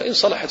الصلاة، فإن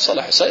صلحت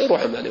صلح سائر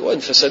عمله، وإن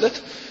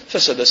فسدت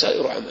فسد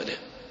سائر عمله.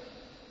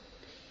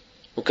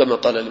 وكما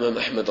قال الإمام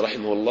أحمد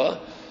رحمه الله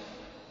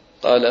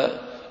قال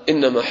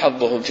إنما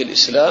حظهم في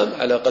الإسلام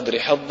على قدر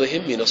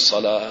حظهم من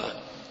الصلاة،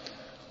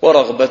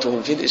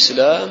 ورغبتهم في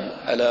الإسلام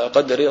على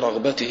قدر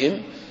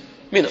رغبتهم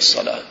من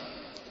الصلاة.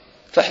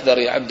 فاحذر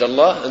يا عبد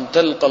الله أن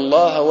تلقى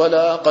الله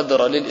ولا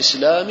قدر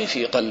للإسلام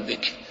في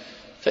قلبك،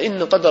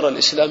 فإن قدر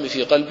الإسلام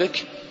في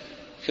قلبك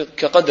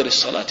كقدر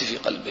الصلاة في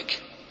قلبك.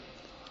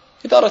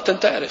 إذا أردت أن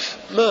تعرف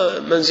ما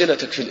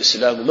منزلتك في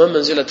الإسلام وما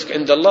منزلتك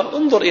عند الله،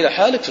 انظر إلى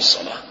حالك في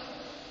الصلاة.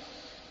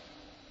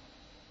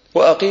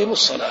 وأقيموا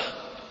الصلاة،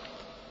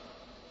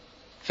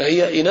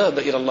 فهي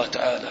إنابة إلى الله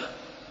تعالى.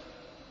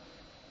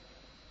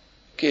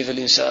 كيف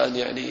الإنسان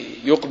يعني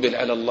يقبل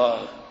على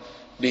الله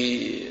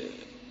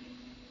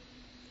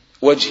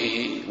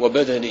بوجهه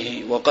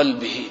وبدنه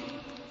وقلبه،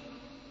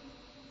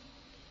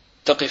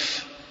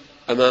 تقف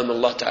أمام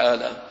الله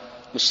تعالى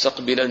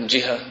مستقبلا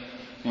جهة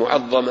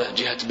معظمة،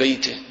 جهة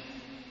بيته،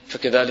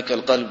 فكذلك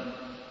القلب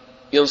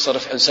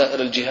ينصرف عن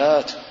سائر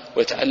الجهات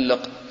ويتعلق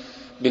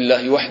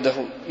بالله وحده،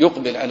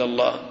 يقبل على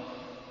الله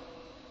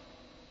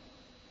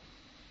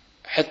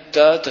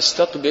حتى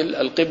تستقبل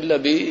القبلة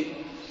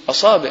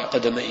بأصابع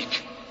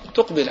قدميك،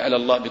 تقبل على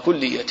الله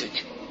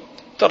بكليتك،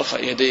 ترفع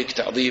يديك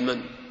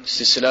تعظيما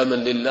استسلاما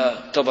لله،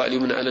 تضع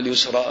اليمنى على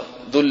اليسرى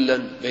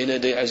ذلا بين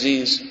يدي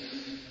عزيز،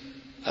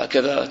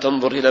 هكذا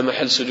تنظر إلى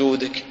محل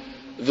سجودك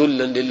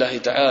ذلا لله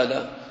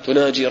تعالى،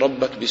 تناجي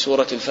ربك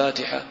بسورة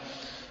الفاتحة،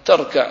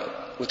 تركع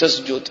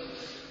وتسجد،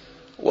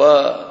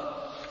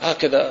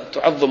 وهكذا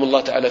تعظم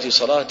الله تعالى في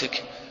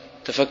صلاتك،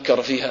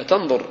 تفكر فيها،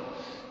 تنظر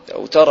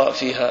أو ترى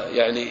فيها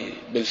يعني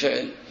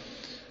بالفعل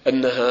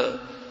أنها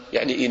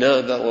يعني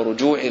إنابة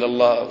ورجوع إلى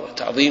الله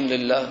وتعظيم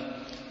لله.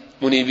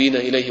 منيبين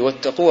إليه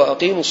واتقوا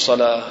وأقيموا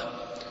الصلاة.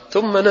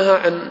 ثم نهى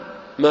عن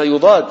ما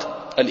يضاد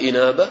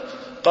الإنابة،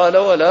 قال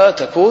ولا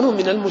تكونوا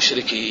من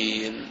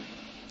المشركين،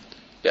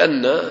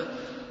 لأن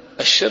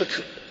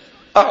الشرك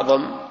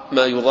أعظم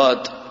ما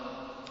يضاد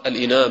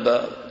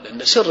الإنابة،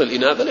 لأن سر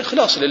الإنابة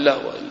الإخلاص لله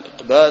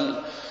والإقبال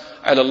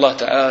على الله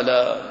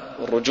تعالى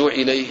والرجوع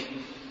إليه.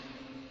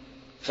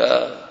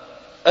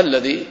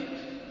 فالذي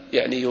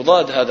يعني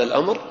يضاد هذا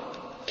الأمر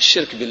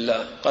الشرك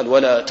بالله، قال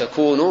ولا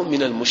تكونوا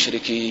من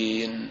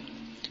المشركين.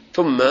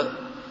 ثم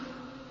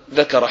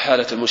ذكر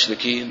حالة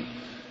المشركين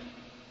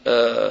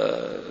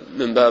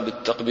من باب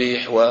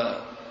التقبيح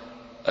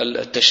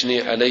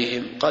والتشنيع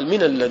عليهم، قال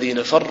من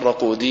الذين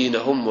فرقوا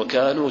دينهم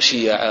وكانوا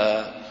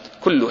شيعا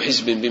كل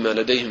حزب بما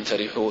لديهم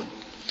فرحون.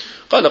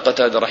 قال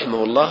قتادة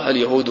رحمه الله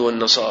اليهود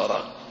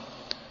والنصارى،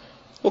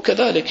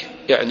 وكذلك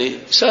يعني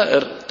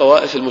سائر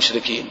طوائف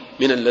المشركين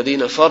من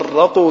الذين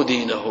فرقوا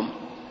دينهم.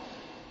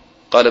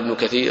 قال ابن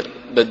كثير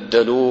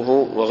بدلوه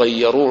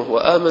وغيروه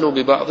وآمنوا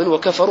ببعض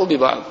وكفروا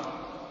ببعض.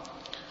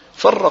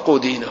 فرقوا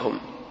دينهم،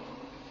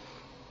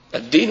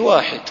 الدين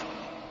واحد،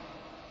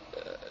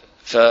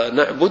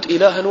 فنعبد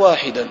إلها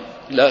واحدا،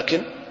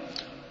 لكن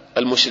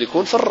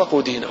المشركون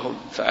فرقوا دينهم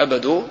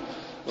فعبدوا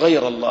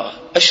غير الله،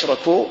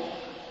 أشركوا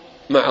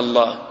مع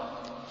الله،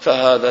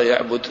 فهذا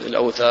يعبد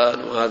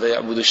الأوثان وهذا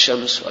يعبد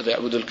الشمس وهذا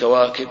يعبد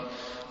الكواكب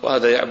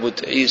وهذا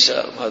يعبد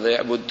عيسى، وهذا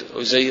يعبد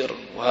عزير،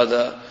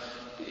 وهذا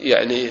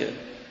يعني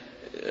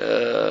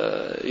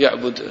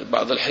يعبد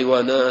بعض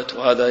الحيوانات،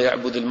 وهذا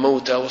يعبد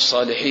الموتى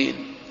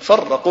والصالحين.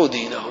 فرقوا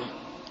دينهم،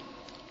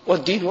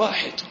 والدين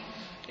واحد،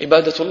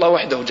 عبادة الله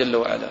وحده جل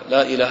وعلا،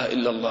 لا إله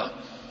إلا الله.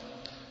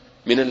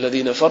 من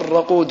الذين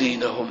فرقوا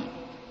دينهم،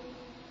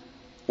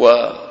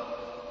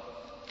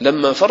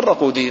 ولما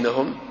فرقوا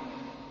دينهم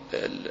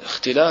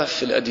الاختلاف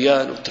في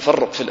الأديان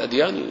والتفرق في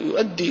الأديان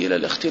يؤدي إلى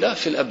الاختلاف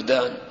في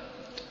الأبدان.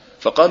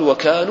 فقال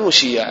وكانوا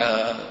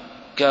شيعا،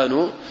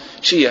 كانوا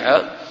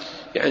شيعا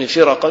يعني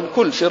فرقا،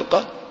 كل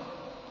فرقة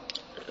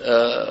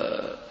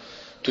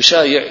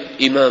تشايع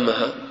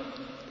إمامها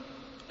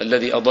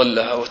الذي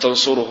أضلها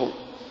وتنصره،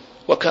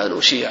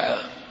 وكانوا شيعا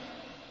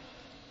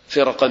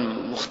فرقا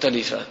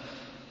مختلفة،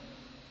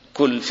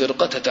 كل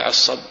فرقة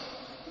تتعصب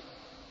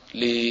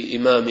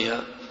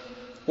لإمامها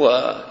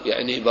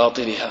ويعني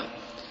باطلها.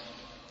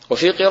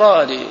 وفي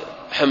قراءة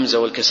حمزة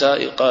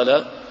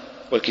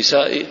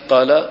والكسائي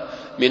قال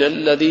من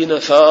الذين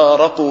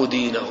فارقوا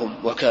دينهم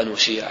وكانوا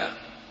شيعا.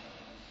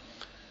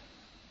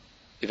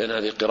 إذن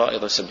هذه قراءة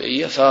أيضا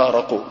سبعية،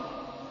 فارقوا،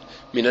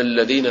 من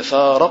الذين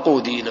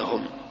فارقوا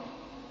دينهم.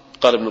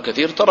 قال ابن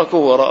كثير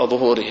تركوا وراء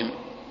ظهورهم.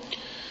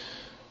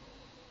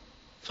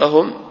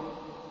 فهم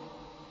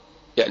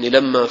يعني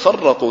لما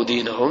فرقوا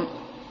دينهم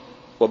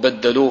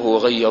وبدلوه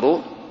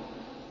وغيروا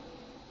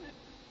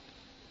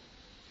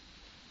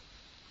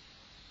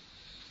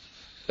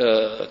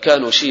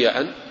كانوا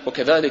شيعا.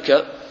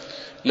 وكذلك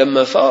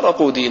لما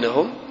فارقوا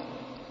دينهم،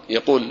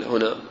 يقول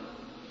هنا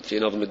في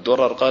نظم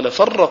الدرر قال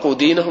فرقوا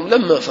دينهم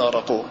لما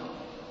فارقوه،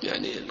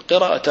 يعني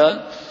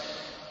القراءتان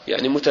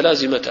يعني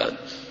متلازمتان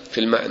في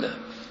المعنى.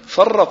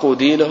 فرقوا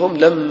دينهم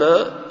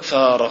لما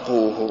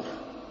فارقوه،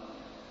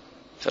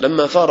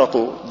 فلما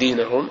فارقوا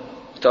دينهم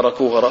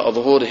تركوه وراء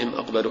ظهورهم،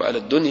 أقبلوا على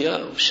الدنيا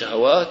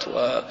والشهوات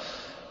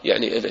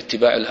ويعني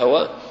اتباع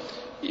الهوى،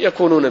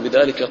 يكونون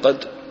بذلك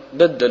قد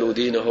بدلوا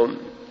دينهم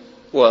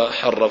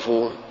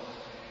وحرفوه.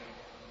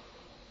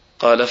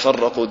 قال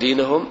فرقوا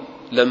دينهم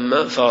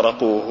لما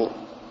فارقوه،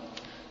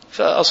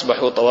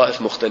 فأصبحوا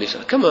طوائف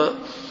مختلفة. كما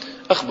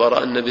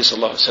أخبر النبي صلى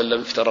الله عليه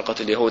وسلم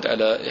افترقت اليهود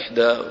على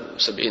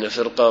 71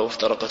 فرقة،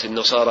 وافترقت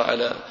النصارى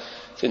على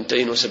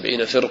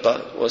 72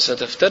 فرقة،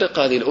 وستفترق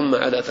هذه الأمة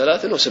على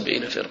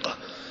 73 فرقة،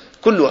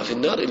 كلها في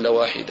النار إلا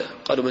واحدة.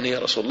 قالوا من هي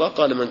رسول الله؟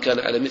 قال من كان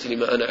على مثل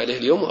ما أنا عليه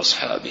اليوم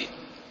وأصحابي.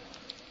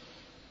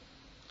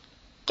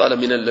 قال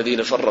من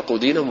الذين فرقوا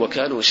دينهم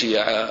وكانوا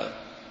شيعا.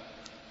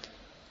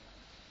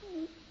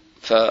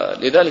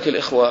 فلذلك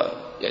الإخوة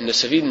يعني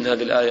نستفيد من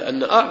هذه الآية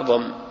أن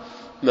أعظم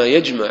ما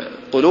يجمع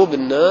قلوب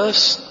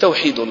الناس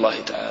توحيد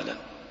الله تعالى،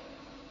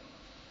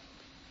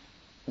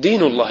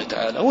 دين الله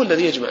تعالى هو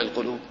الذي يجمع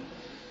القلوب.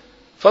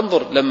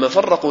 فانظر لما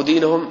فرقوا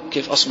دينهم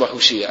كيف أصبحوا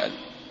شيعا.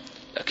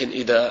 لكن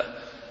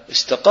إذا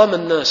استقام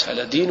الناس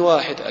على دين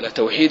واحد، على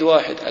توحيد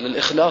واحد، على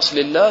الإخلاص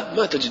لله،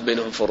 ما تجد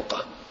بينهم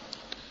فرقة.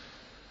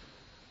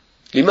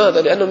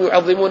 لماذا؟ لأنهم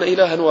يعظمون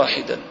إلها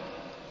واحدا،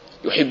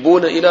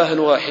 يحبون إلها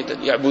واحدا،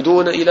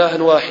 يعبدون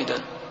إلها واحدا،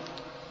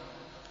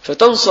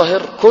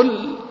 فتنصهر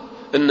كل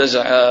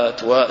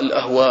النزعات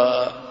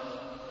والأهواء.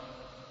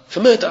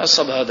 فما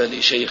يتعصب هذا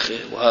لشيخه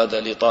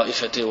وهذا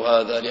لطائفته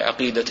وهذا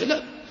لعقيدته،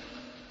 لا،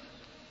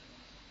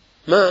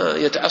 ما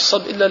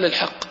يتعصب إلا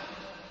للحق،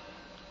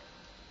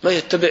 ما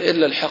يتبع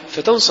إلا الحق،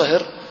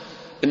 فتنصهر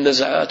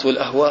النزعات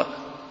والأهواء.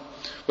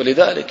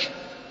 ولذلك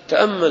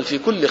تأمل في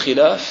كل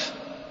خلاف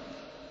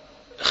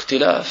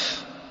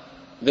اختلاف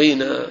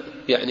بين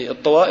يعني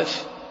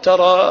الطوائف،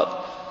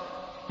 ترى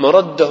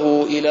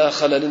مرده إلى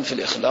خلل في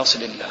الإخلاص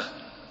لله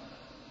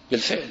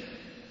بالفعل.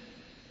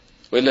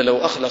 وإلا لو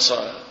أخلص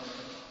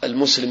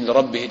المسلم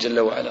لربه جل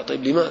وعلا،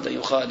 طيب لماذا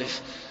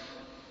يخالف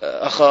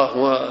أخاه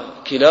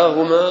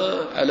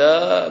وكلاهما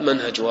على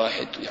منهج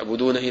واحد،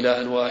 يعبدون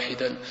إلها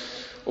واحدا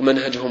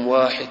ومنهجهم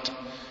واحد،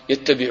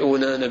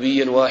 يتبعون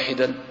نبيا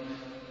واحدا،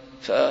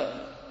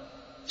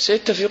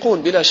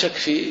 فسيتفقون بلا شك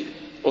في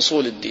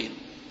أصول الدين.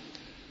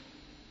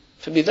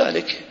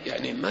 فبذلك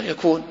يعني ما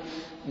يكون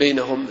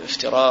بينهم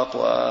افتراق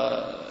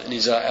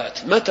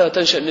ونزاعات. متى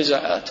تنشأ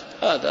النزاعات؟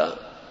 هذا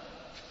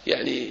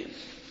يعني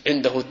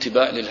عنده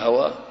اتباع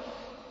للهوى،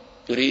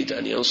 يريد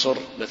أن ينصر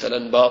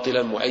مثلا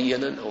باطلا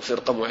معينا أو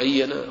فرقة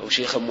معينة أو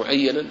شيخا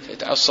معينا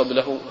فيتعصب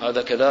له،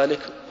 هذا كذلك،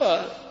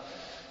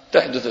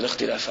 وتحدث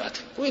الاختلافات.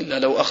 وإلا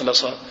لو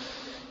أخلص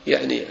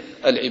يعني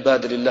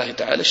العباد لله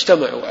تعالى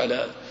اجتمعوا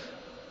على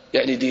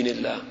يعني دين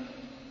الله.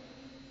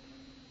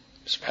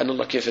 سبحان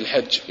الله كيف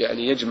الحج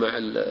يعني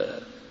يجمع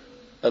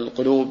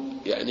القلوب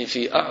يعني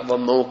في أعظم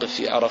موقف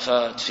في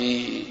عرفات،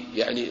 في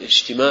يعني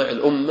اجتماع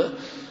الأمة،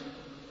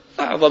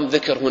 أعظم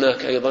ذكر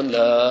هناك أيضا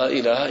لا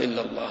إله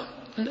إلا الله.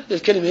 هذه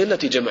الكلمة هي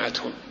التي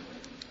جمعتهم.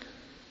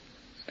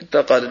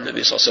 حتى قال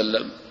النبي صلى الله عليه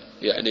وسلم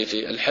يعني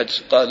في الحج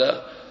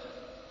قال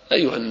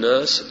أيها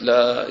الناس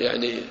لا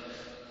يعني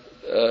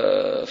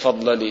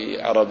فضل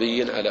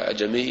لعربي على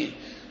عجمي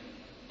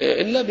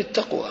إلا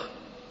بالتقوى،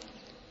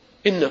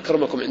 إن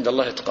أكرمكم عند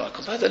الله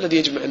اتقاكم. هذا الذي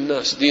يجمع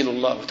الناس، دين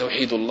الله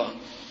وتوحيد الله.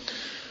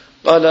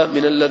 قال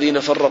من الذين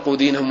فرقوا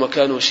دينهم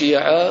وكانوا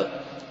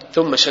شيعا،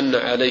 ثم شنع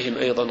عليهم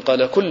أيضا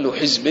قال كل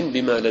حزب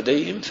بما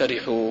لديهم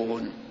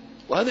فرحون.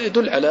 وهذا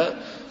يدل على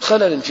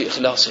خلل في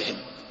إخلاصهم.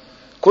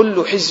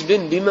 كل حزب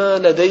بما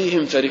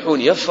لديهم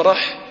فرحون،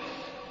 يفرح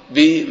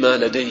بما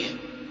لديه،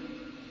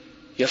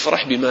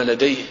 يفرح بما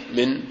لديه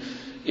من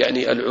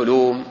يعني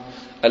العلوم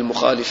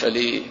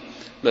المخالفة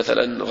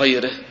مثلا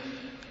غيره،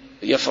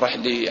 يفرح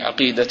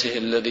لعقيدته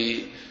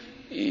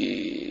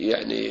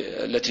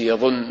التي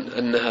يظن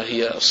أنها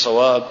هي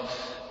الصواب.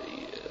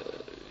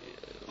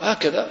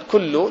 هكذا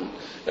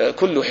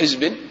كل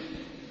حزب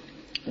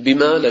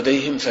بما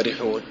لديهم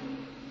فرحون.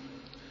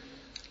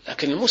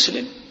 لكن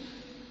المسلم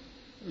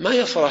ما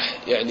يفرح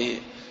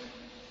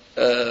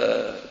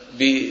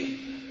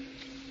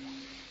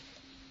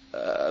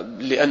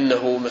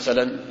لأنه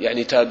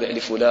مثلا تابع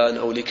لفلان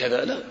أو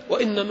لكذا، لا،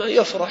 وإنما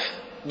يفرح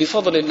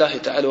بفضل الله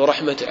تعالى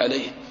ورحمته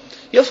عليه،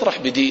 يفرح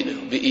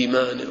بدينه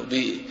وبإيمانه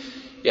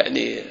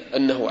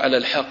أنه على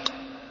الحق.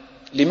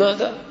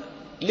 لماذا؟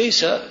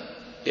 ليس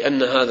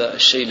لأن هذا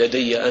الشيء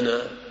لدي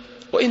أنا،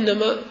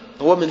 وإنما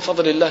هو من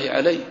فضل الله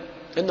علي،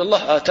 أن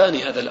الله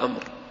آتاني هذا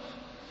الأمر،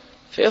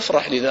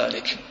 فيفرح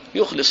لذلك،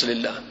 يخلص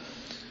لله.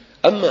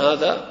 أما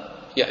هذا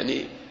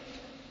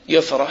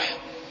يفرح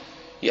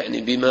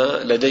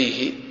بما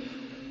لديه،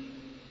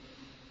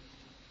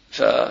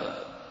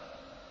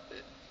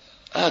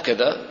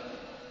 فهكذا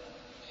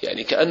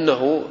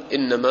كأنه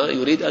إنما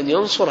يريد أن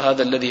ينصر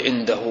هذا الذي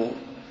عنده،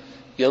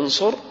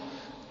 ينصر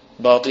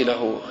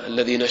باطله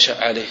الذي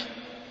نشأ عليه.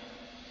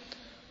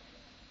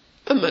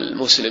 أما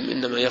المسلم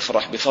إنما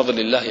يفرح بفضل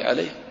الله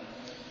عليه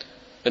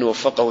أن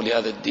وفقه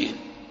لهذا الدين.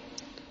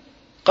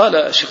 قال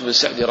الشيخ بن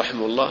سعدي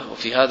رحمه الله: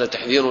 وفي هذا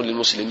تحذير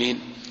للمسلمين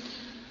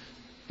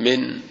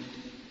من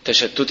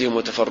تشتتهم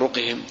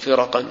وتفرقهم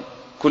فرقا،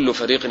 كل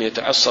فريق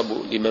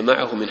يتعصب لما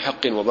معه من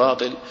حق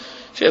وباطل،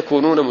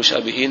 فيكونون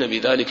مشابهين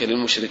بذلك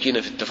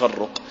للمشركين في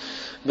التفرق،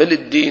 بل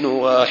الدين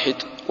واحد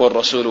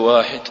والرسول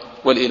واحد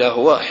والإله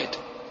واحد.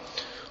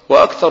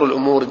 وأكثر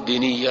الأمور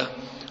الدينية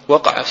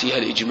وقع فيها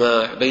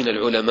الإجماع بين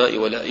العلماء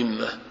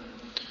والأئمة،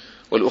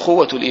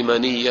 والأخوة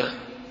الإيمانية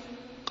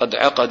قد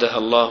عقدها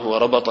الله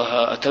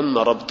وربطها أتم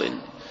ربط،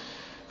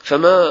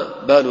 فما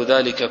بال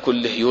ذلك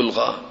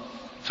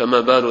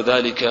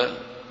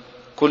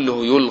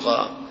كله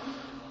يلغى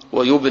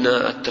ويبنى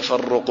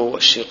التفرق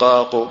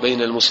والشقاق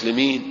بين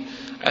المسلمين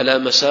على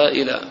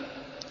مسائل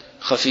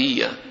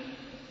خفية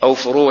أو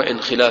فروع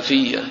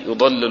خلافية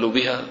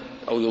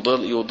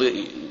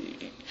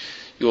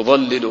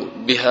يضلل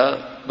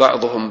بها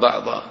بعضهم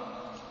بعضا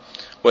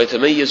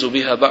ويتميز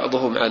بها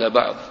بعضهم على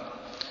بعض.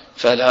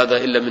 فهل هذا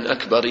إلا من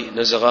أكبر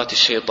نزغات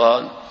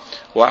الشيطان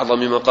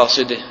وأعظم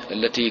مقاصده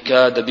التي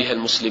كاد بها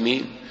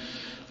المسلمين؟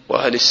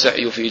 وهل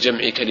السعي في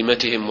جمع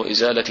كلمتهم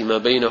وإزالة ما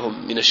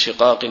بينهم من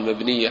الشقاق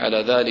المبني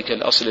على ذلك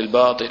الأصل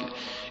الباطل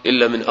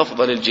إلا من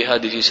أفضل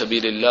الجهاد في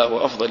سبيل الله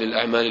وأفضل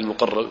الأعمال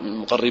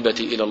المقربة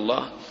إلى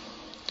الله؟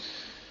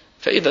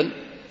 فإذا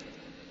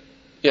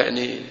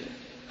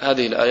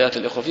هذه الآيات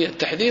الأخوة فيها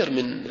التحذير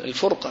من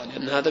الفرقة،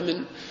 لأن هذا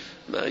من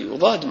ما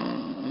يضاد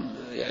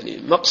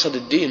مقصد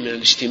الدين من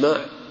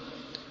الاجتماع.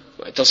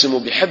 واعتصموا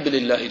بحبل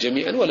الله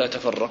جميعا ولا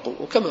تفرقوا.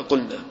 وكما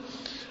قلنا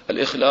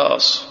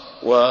الإخلاص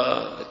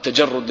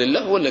والتجرد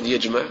لله هو الذي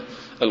يجمع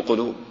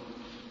القلوب.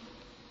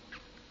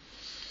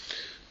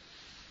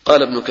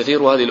 قال ابن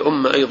كثير: وهذه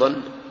الأمة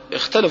أيضا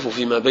اختلفوا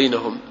فيما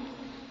بينهم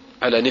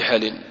على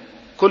نحل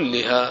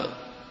كلها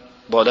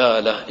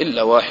ضلالة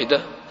إلا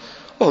واحدة،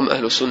 وهم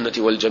أهل السنة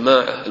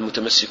والجماعة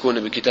المتمسكون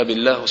بكتاب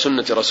الله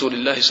وسنة رسول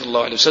الله صلى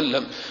الله عليه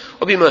وسلم،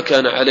 وبما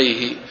كان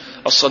عليه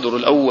الصدر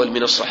الأول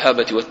من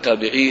الصحابة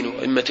والتابعين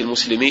وأئمة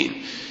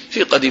المسلمين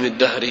في قديم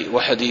الدهر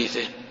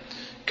وحديثه،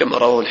 كما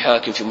رواه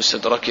الحاكم في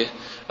مستدركه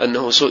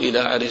أنه سئل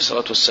عليه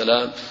الصلاة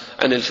والسلام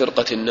عن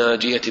الفرقة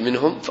الناجية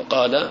منهم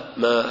فقال: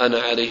 ما أنا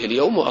عليه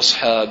اليوم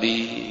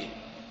وأصحابي.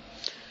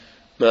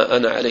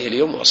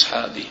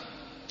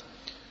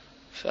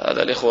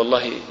 فهذا الإخوة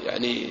والله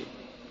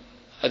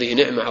هذه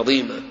نعمة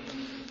عظيمة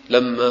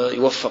لما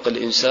يوفق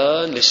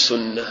الإنسان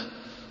للسنة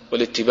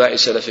والاتباع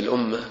سلف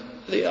الأمة،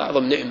 هذه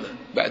أعظم نعمة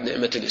بعد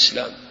نعمة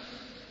الإسلام،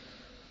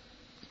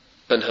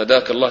 أن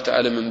هداك الله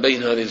تعالى من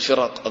بين هذه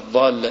الفرق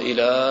الضالة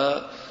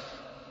إلى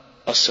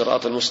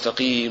الصراط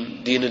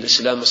المستقيم، دين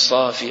الإسلام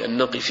الصافي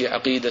النقي في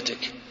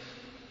عقيدتك،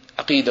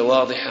 عقيدة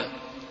واضحة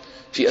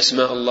في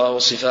أسماء الله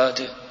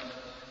وصفاته.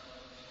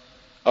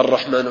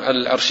 الرحمن على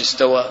العرش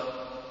استوى،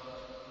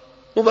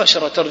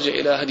 مباشرة ترجع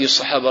إلى هدي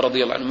الصحابة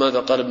رضي الله عنهم. ماذا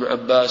قال ابن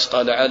عباس؟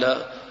 قال: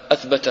 على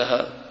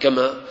أثبتها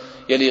كما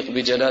يليق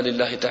بجلال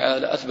الله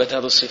تعالى، أثبت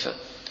هذه الصفة.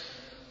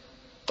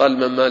 قال: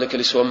 من مالك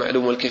الاستواء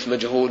معلوم والكيف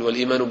مجهول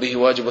والإيمان به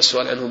واجب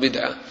والسؤال عنه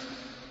بدعة.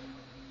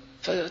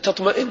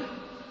 فتطمئن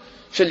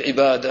في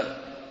العبادة،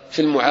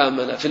 في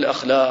المعاملة، في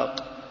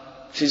الأخلاق،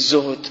 في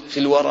الزهد، في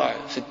الورع،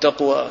 في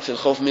التقوى، في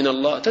الخوف من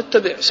الله،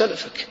 تتبع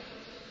سلفك،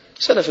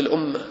 سلف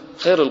الأمة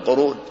خير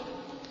القرون.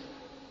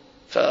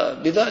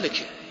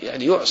 فبذلك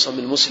يعصم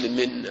المسلم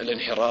من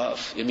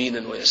الانحراف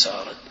يمينا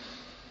ويسارا.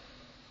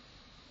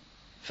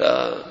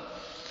 فهذا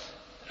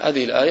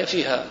هذه الآية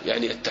فيها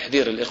يعني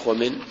التحذير الإخوة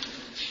من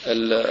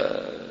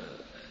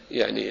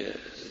يعني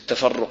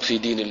التفرق في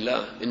دين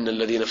الله. إن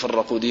الذين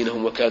فرقوا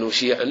دينهم وكانوا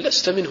شيعا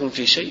لست منهم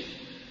في شيء.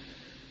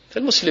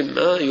 فالمسلم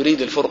ما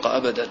يريد الفرقة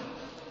أبدا.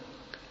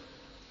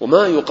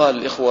 وما يقال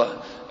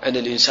الإخوة عن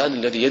الإنسان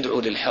الذي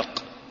يدعو للحق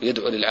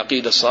ويدعو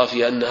للعقيدة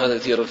الصافية أن هذا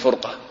يثير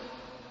الفرقة،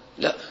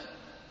 لا،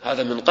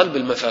 هذا من قلب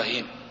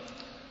المفاهيم.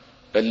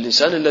 بل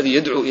الإنسان الذي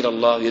يدعو إلى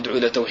الله ويدعو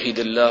إلى توحيد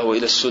الله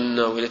وإلى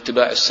السنة وإلى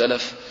اتباع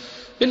السلف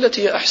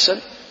بالتي هي أحسن،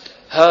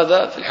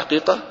 هذا في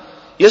الحقيقة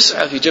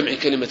يسعى في جمع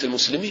كلمة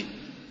المسلمين.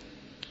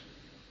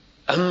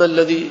 أما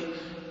الذي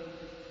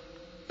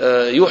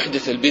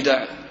يحدث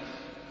البدع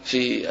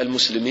في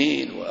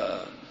المسلمين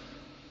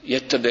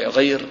ويتبع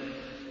غير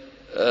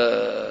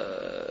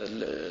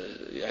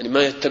يعني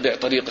ما يتبع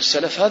طريق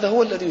السلف، هذا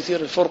هو الذي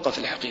يثير الفرقة في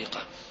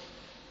الحقيقة.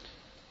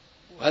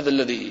 وهذا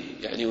الذي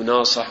يعني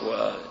يناصح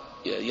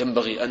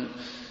وينبغي أن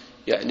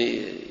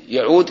يعني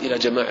يعود إلى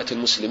جماعة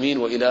المسلمين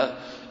وإلى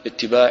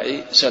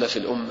اتباع سلف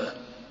الأمة.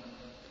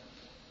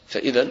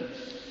 فإذا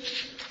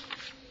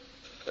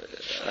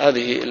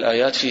هذه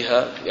الآيات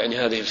فيها يعني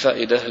هذه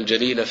الفائدة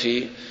الجليلة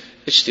في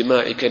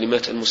اجتماع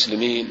كلمات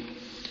المسلمين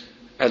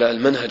على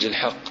المنهج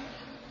الحق.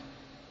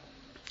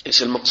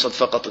 ليس المقصد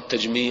فقط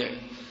التجميع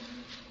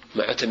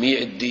مع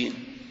تمييع الدين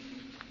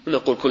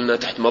ونقول كلنا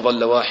تحت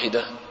مظلة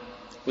واحدة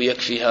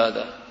ويكفي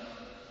هذا،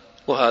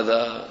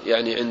 وهذا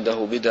يعني عنده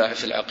بدع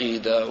في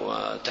العقيدة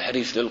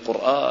وتحريف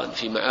للقرآن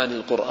في معاني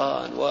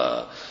القرآن،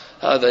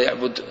 وهذا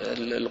يعبد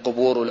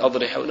القبور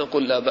والأضرحة،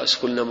 ونقول لا بأس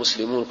كلنا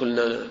مسلمون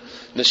كلنا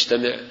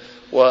نجتمع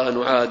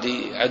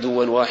ونعادي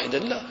عدوا واحدا.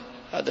 لا،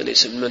 هذا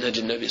ليس من منهج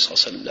النبي صلى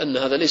الله عليه وسلم، لأن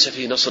هذا ليس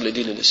فيه نصر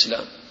لدين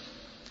الإسلام.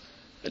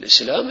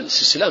 الإسلام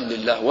الاستسلام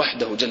لله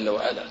وحده جل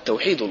وعلا،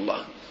 توحيد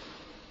الله،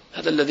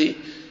 هذا الذي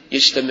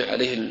يجتمع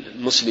عليه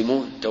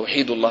المسلمون،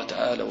 توحيد الله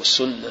تعالى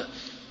والسنة.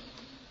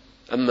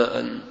 أما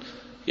أن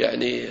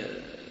يعني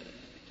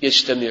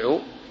يجتمعوا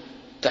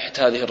تحت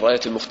هذه الراية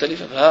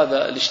المختلفة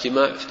فهذا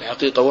الاجتماع في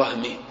الحقيقة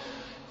وهمي،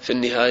 في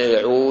النهاية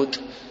يعود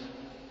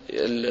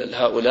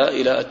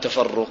هؤلاء إلى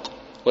التفرق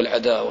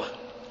والعداوة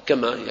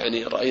كما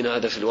يعني رأينا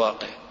هذا في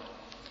الواقع.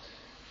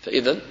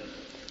 فإذا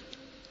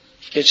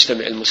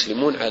يجتمع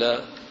المسلمون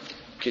على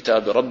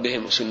كتاب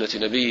ربهم وسنة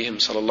نبيهم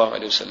صلى الله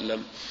عليه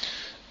وسلم.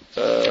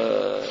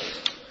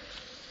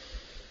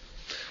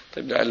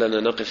 طيب لعلنا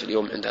نقف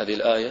اليوم عند هذه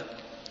الآية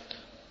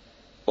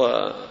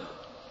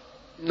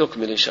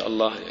ونكمل إن شاء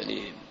الله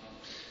يعني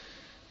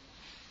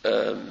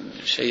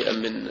شيئا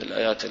من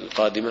الآيات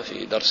القادمة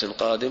في درس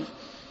قادم.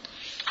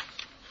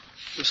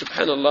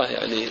 وسبحان الله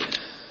يعني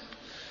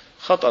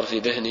خطر في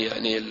ذهني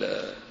يعني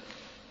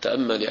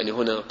تأمل يعني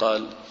هنا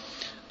قال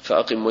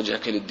فأقم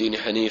وجهك للدين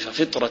حنيفا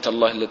فطرة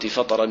الله التي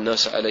فطر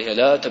الناس عليها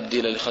لا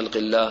تبديل لخلق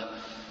الله.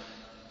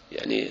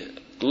 يعني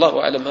الله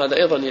أعلم هذا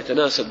أيضا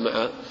يتناسب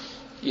مع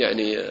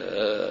يعني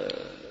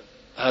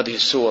هذه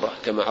السورة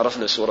كما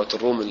عرفنا سورة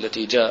الروم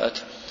التي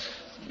جاءت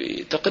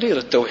بتقرير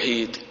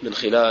التوحيد من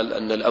خلال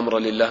أن الأمر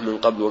لله من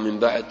قبل ومن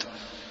بعد،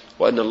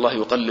 وأن الله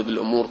يقلب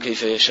الأمور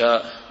كيف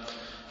يشاء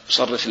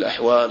يصرف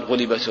الأحوال.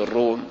 غلبت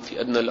الروم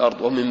في أدنى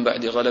الأرض ومن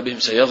بعد غلبهم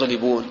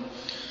سيغلبون،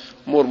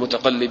 أمور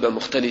متقلبة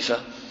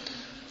مختلفة.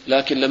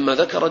 لكن لما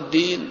ذكر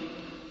الدين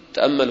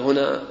تأمل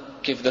هنا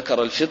كيف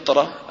ذكر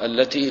الفطرة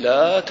التي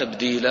لا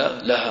تبديل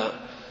لها،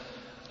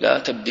 لا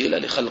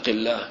تبديل لخلق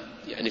الله،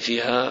 يعني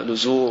فيها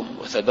لزوم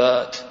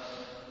وثبات،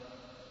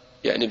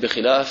 يعني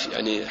بخلاف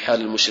يعني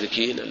حال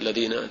المشركين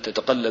الذين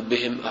تتقلب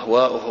بهم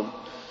أهواؤهم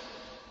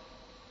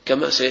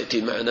كما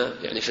سيأتي معنا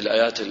يعني في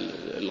الآيات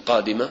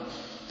القادمة.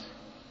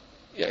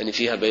 يعني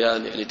فيها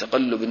بيان يعني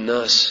تقلب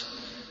الناس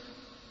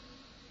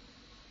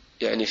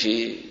يعني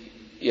في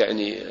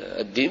يعني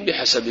الدين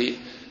بحسب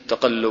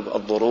تقلب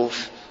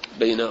الظروف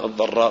بين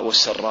الضراء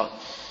والسراء.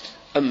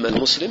 أما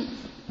المسلم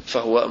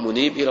فهو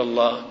منيب إلى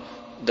الله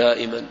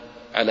دائما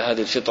على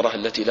هذه الفطرة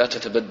التي لا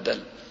تتبدل.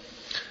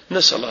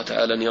 نسأل الله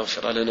تعالى أن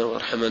يغفر لنا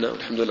ويرحمنا،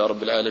 والحمد لله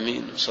رب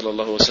العالمين، وصلى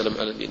الله وسلم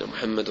على نبينا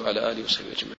محمد وعلى آله وصحبه أجمعين.